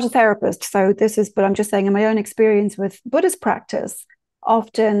 and I'm not a therapist, so but I'm just saying in my own experience with Buddhist practice,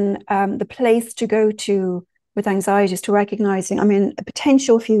 often the place to go to with anxiety is to recognizing, a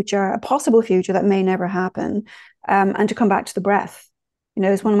potential future, a possible future that may never happen, and to come back to the breath.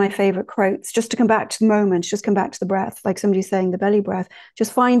 It's one of my favorite quotes, just to come back to the moment, just come back to the breath, like somebody saying the belly breath,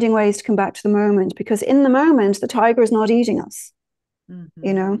 just finding ways to come back to the moment, because in the moment, the tiger is not eating us, and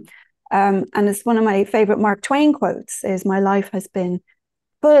it's one of my favorite Mark Twain quotes is, "My life has been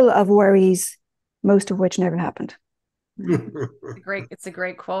full of worries, most of which never happened." It's a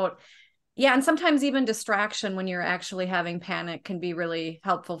great quote. Yeah. And sometimes even distraction when you're actually having panic can be really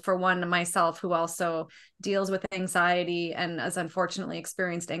helpful. For one, myself, who also deals with anxiety and has unfortunately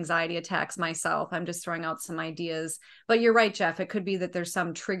experienced anxiety attacks myself. I'm just throwing out some ideas. But you're right, Jeff. It could be that there's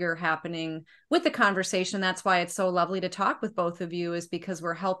some trigger happening with the conversation. That's why it's so lovely to talk with both of you, is because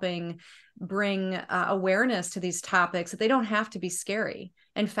we're helping bring awareness to these topics, that they don't have to be scary.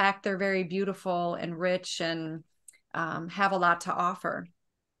 In fact, they're very beautiful and rich and have a lot to offer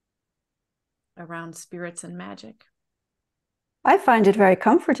around spirits and magic. I find it very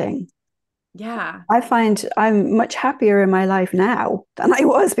comforting. Yeah. I find I'm much happier in my life now than I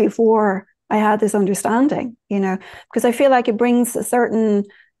was before I had this understanding, because I feel like it brings a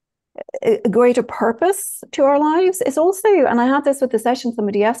greater purpose to our lives. It's also, and I had this with the session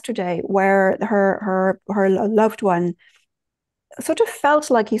somebody yesterday, where her loved one sort of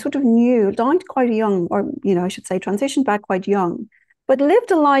felt like he sort of died quite young, or I should say transitioned back quite young, but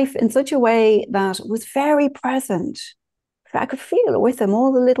lived a life in such a way that was very present. I could feel it with him,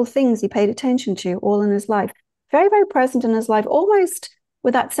 all the little things he paid attention to all in his life. Very, very present in his life, almost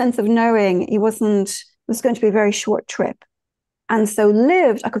with that sense of knowing it was going to be a very short trip. And so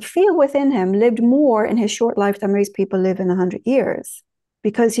I could feel within him, lived more in his short life than most people live in 100 years,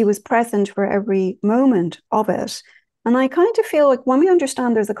 because he was present for every moment of it. And I kind of feel like when we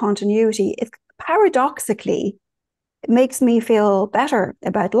understand there's a continuity, it paradoxically, it makes me feel better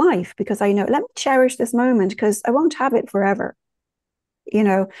about life, because I know, let me cherish this moment, because I won't have it forever,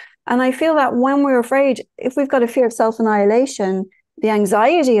 And I feel that when we're afraid, if we've got a fear of self-annihilation, the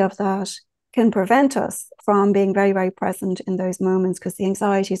anxiety of that can prevent us from being very, very present in those moments, because the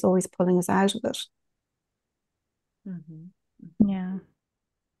anxiety is always pulling us out of it. Mm-hmm. Yeah.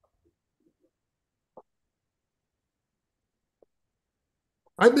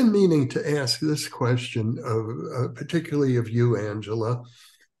 I've been meaning to ask this question particularly of you, Angela.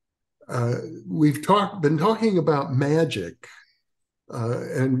 We've been talking about magic,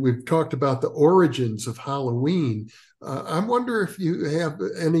 and we've talked about the origins of Halloween. I wonder if you have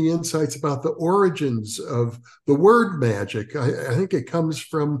any insights about the origins of the word magic. I think it comes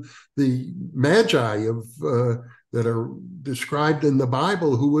from the magi that are described in the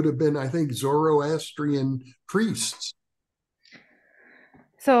Bible, who would have been, I think, Zoroastrian priests.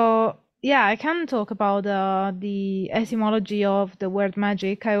 So yeah, I can talk about the etymology of the word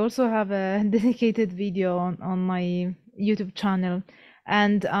magic. I also have a dedicated video on my YouTube channel,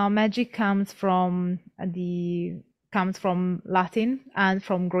 and magic comes from Latin and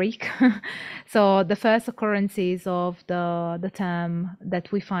from Greek. So the first occurrences of the term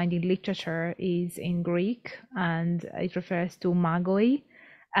that we find in literature is in Greek, and it refers to magoi,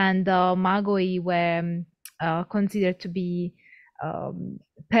 and magoi were considered to be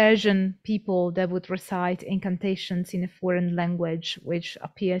Persian people that would recite incantations in a foreign language, which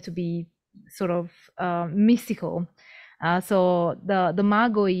appear to be sort of mystical. So the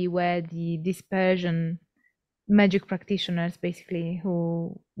magoi were these Persian magic practitioners, basically,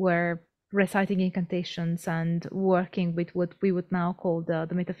 who were reciting incantations and working with what we would now call the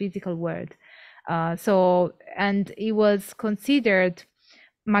metaphysical world. And it was considered,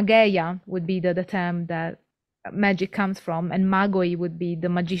 mageia would be the term that magic comes from, and magoi would be the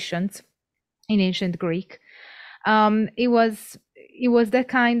magicians in ancient Greek. It was that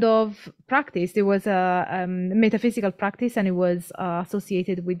kind of practice. It was a metaphysical practice, and it was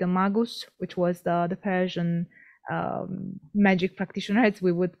associated with the magus, which was the Persian magic practitioner, as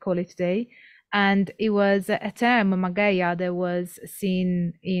we would call it today. And it was a term, mageia, that was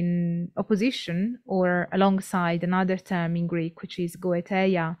seen in opposition or alongside another term in Greek, which is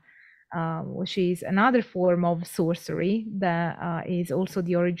goetheia, which is another form of sorcery that is also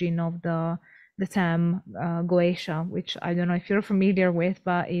the origin of the the term Goetia, which I don't know if you're familiar with,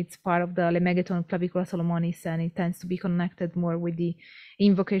 but it's part of the Lemegeton Clavicula Solomonis, and it tends to be connected more with the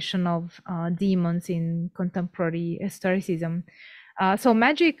invocation of demons in contemporary historicism. So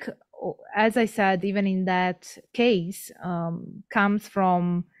magic, as I said, even in that case, comes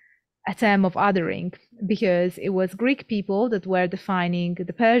from a term of othering, because it was Greek people that were defining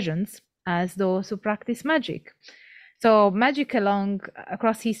the Persians as those who practice magic. So magic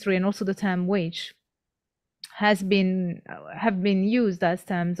across history, and also the term witch, have been used as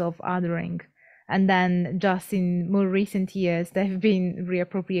terms of othering, and then just in more recent years they've been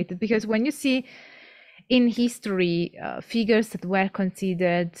reappropriated, because when you see in history figures that were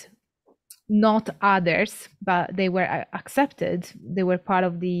considered not others, but they were accepted, they were part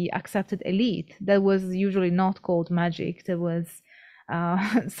of the accepted elite, that was usually not called magic. That was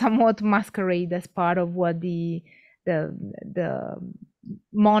somewhat masquerade as part of what the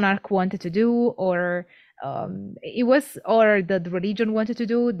monarch wanted to do, or it was, or the religion wanted to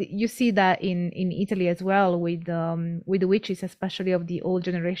do. You see that in Italy as well, with the witches, especially of the old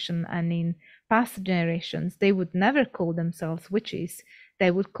generation, and in past generations, they would never call themselves witches.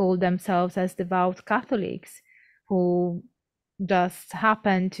 They would call themselves as devout Catholics who just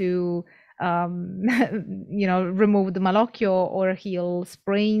happen to remove the malocchio or heal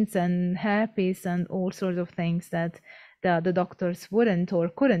sprains and herpes and all sorts of things that the doctors wouldn't or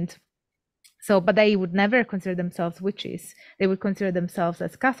couldn't. So, but they would never consider themselves witches. They would consider themselves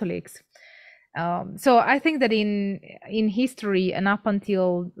as Catholics. So I think that in history and up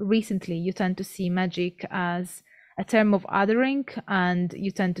until recently, you tend to see magic as a term of othering, and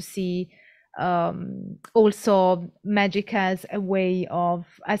you tend to see also magic as a way of,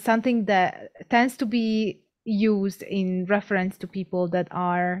 as something that tends to be used in reference to people that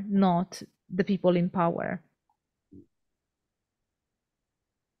are not the people in power.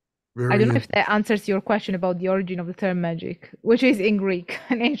 I don't know if that answers your question about the origin of the term magic, which is in Greek,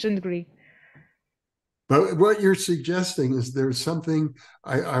 in ancient Greek. But what you're suggesting is there's something,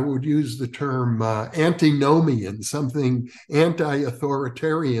 I would use the term antinomian, something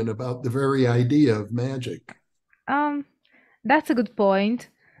anti-authoritarian about the very idea of magic. That's a good point.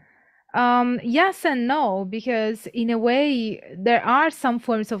 Yes and no, because in a way there are some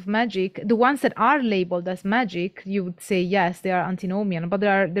forms of magic. The ones that are labeled as magic, you would say yes, they are antinomian, but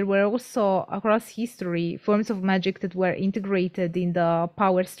there were also across history forms of magic that were integrated in the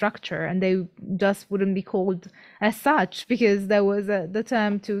power structure, and they just wouldn't be called as such, because there was the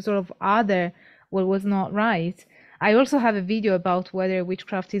term to sort of other what was not right. I also have a video about whether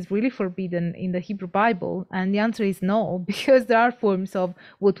witchcraft is really forbidden in the Hebrew Bible, and the answer is no, because there are forms of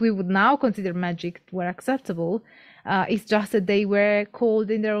what we would now consider magic that were acceptable. It's just that they were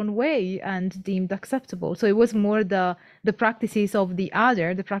called in their own way and deemed acceptable. So it was more the practices of the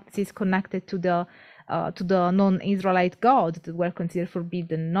other, the practices connected to the non-Israelite god that were considered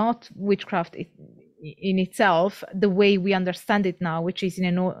forbidden, not witchcraft in itself, the way we understand it now, which is in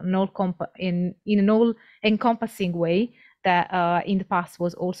an all-encompassing way that in the past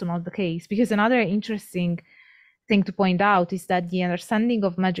was also not the case. Because another interesting thing to point out is that the understanding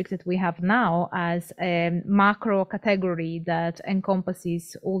of magic that we have now as a macro category that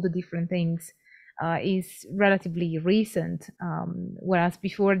encompasses all the different things is relatively recent, whereas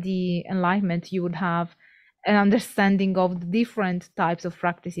before the Enlightenment you would have an understanding of the different types of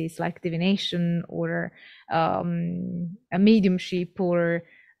practices like divination or a mediumship or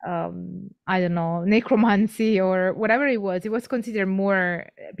I don't know, necromancy or whatever it was considered more,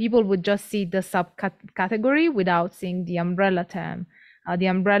 people would just see the subcategory without seeing the umbrella term. The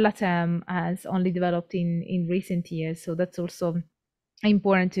umbrella term has only developed in recent years, so that's also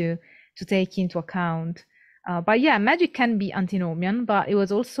important to take into account. But yeah, magic can be antinomian, but it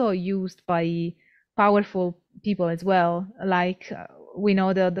was also used by powerful people as well. Like we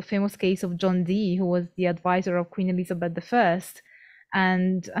know the famous case of John Dee, who was the advisor of Queen Elizabeth I,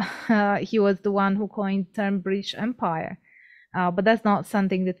 and he was the one who coined the term British Empire. But that's not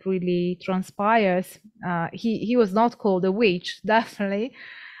something that really transpires. He was not called a witch, definitely,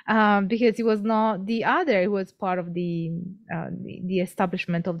 because he was not the other. He was part of the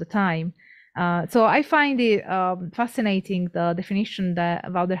establishment of the time. So I find it fascinating, the definition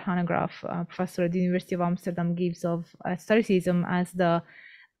that Wouter Hanegraaff, professor at the University of Amsterdam, gives of historicism as the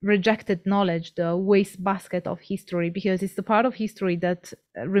rejected knowledge, the wastebasket of history, because it's the part of history that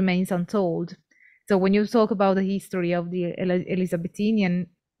remains untold. So when you talk about the history of the Elizabethan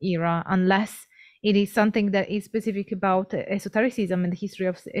era, unless it is something that is specific about esotericism and the history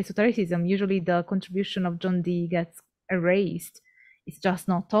of esotericism, usually the contribution of John Dee gets erased. It's just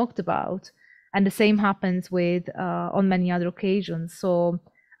not talked about. And the same happens with on many other occasions. So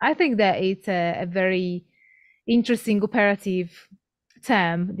I think that it's a very interesting operative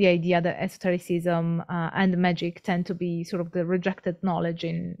term, the idea that esotericism and magic tend to be sort of the rejected knowledge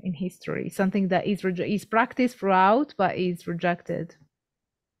in history, something that is practiced throughout but is rejected.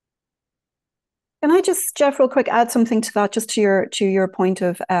 Can I just, Jeff, real quick, add something to that, just to your point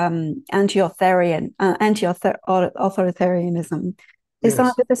of anti-authoritarianism? Is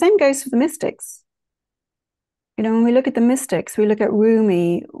that the same goes for the mystics? You know, when we look at the mystics, we look at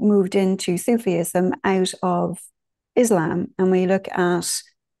Rumi moved into Sufism out of Islam, and we look at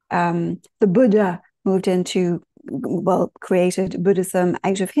the Buddha moved into, well, created Buddhism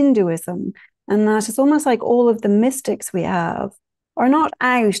out of Hinduism, and that it's almost like all of the mystics we have are not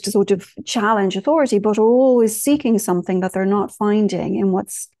out to sort of challenge authority, but are always seeking something that they're not finding in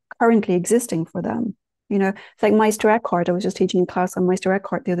what's currently existing for them. You know, it's like Meister Eckhart. I was just teaching a class on Meister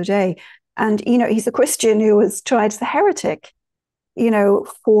Eckhart the other day, and you know, he's a Christian who was tried as a heretic, you know,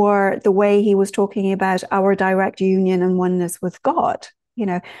 for the way he was talking about our direct union and oneness with God, you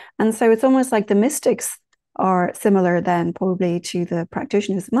know. And so it's almost like the mystics are similar then probably to the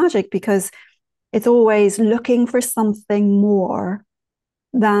practitioners of magic, because it's always looking for something more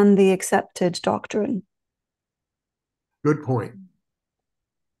than the accepted doctrine. Good point.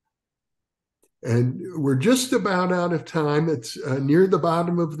 And we're just about out of time. It's near the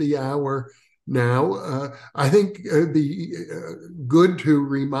bottom of the hour now. I think it'd be good to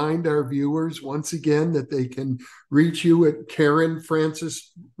remind our viewers once again that they can reach you at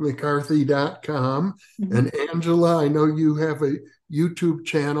KarenFrancisMcCarthy.com. Mm-hmm. And Angela, I know you have a YouTube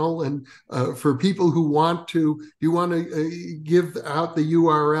channel, and for people who want to, you want to give out the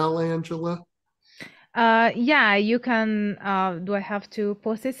URL, Angela? Yeah, you can. Do I have to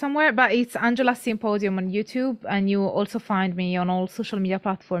post it somewhere? But it's Angela Symposium on YouTube, and you also find me on all social media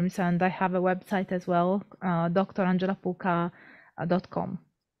platforms. And I have a website as well, drangelapuca.com.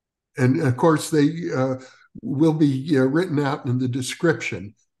 And of course, they will be written out in the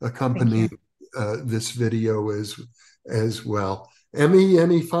description accompanying this video as well. Emmy,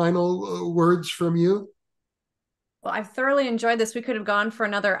 any final words from you? Well, I've thoroughly enjoyed this. We could have gone for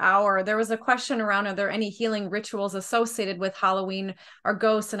another hour. There was a question around, are there any healing rituals associated with Halloween or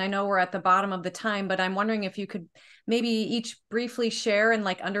ghosts? And I know we're at the bottom of the time, but I'm wondering if you could maybe each briefly share in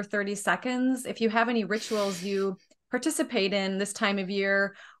like under 30 seconds, if you have any rituals you participate in this time of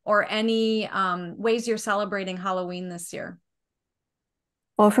year, or any ways you're celebrating Halloween this year.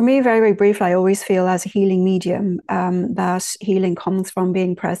 Well, for me, very, very briefly, I always feel as a healing medium that healing comes from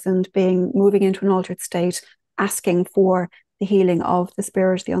being present, moving into an altered state, asking for the healing of the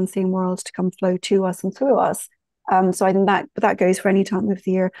spirit, the unseen world to come flow to us and through us. So I think that goes for any time of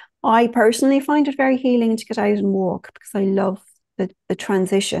the year. I personally find it very healing to get out and walk, because I love the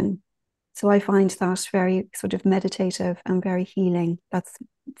transition. So I find that very sort of meditative and very healing. That's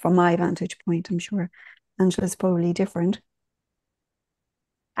from my vantage point. I'm sure Angela's probably different.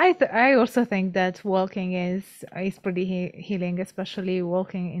 I also think that walking is pretty healing, especially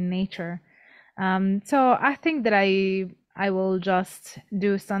walking in nature. So I think that I will just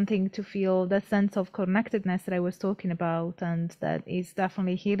do something to feel that sense of connectedness that I was talking about, and that is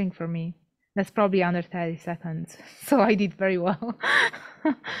definitely healing for me. That's probably under 30 seconds. So I did very well.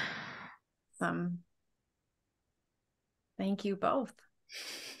 Thank you both.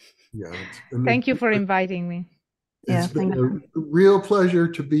 Yeah, thank you for inviting me. It's been a real pleasure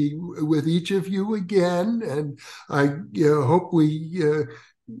to be with each of you again, and I hope we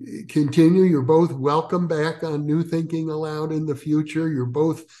continue. You're both welcome back on New Thinking Aloud in the future. You're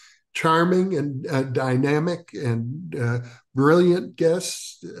both charming and dynamic and brilliant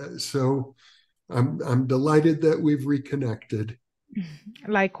guests. So I'm delighted that we've reconnected.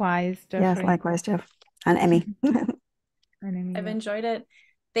 Likewise, Jeffrey. Yes, likewise, Jeff. And Emmy. I've enjoyed it.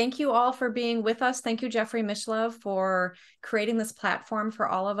 Thank you all for being with us. Thank you, Jeffrey Mishlove, for creating this platform for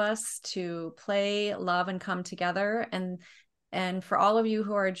all of us to play, love, and come together. And for all of you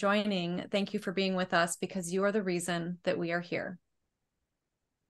who are joining, thank you for being with us, because you are the reason that we are here.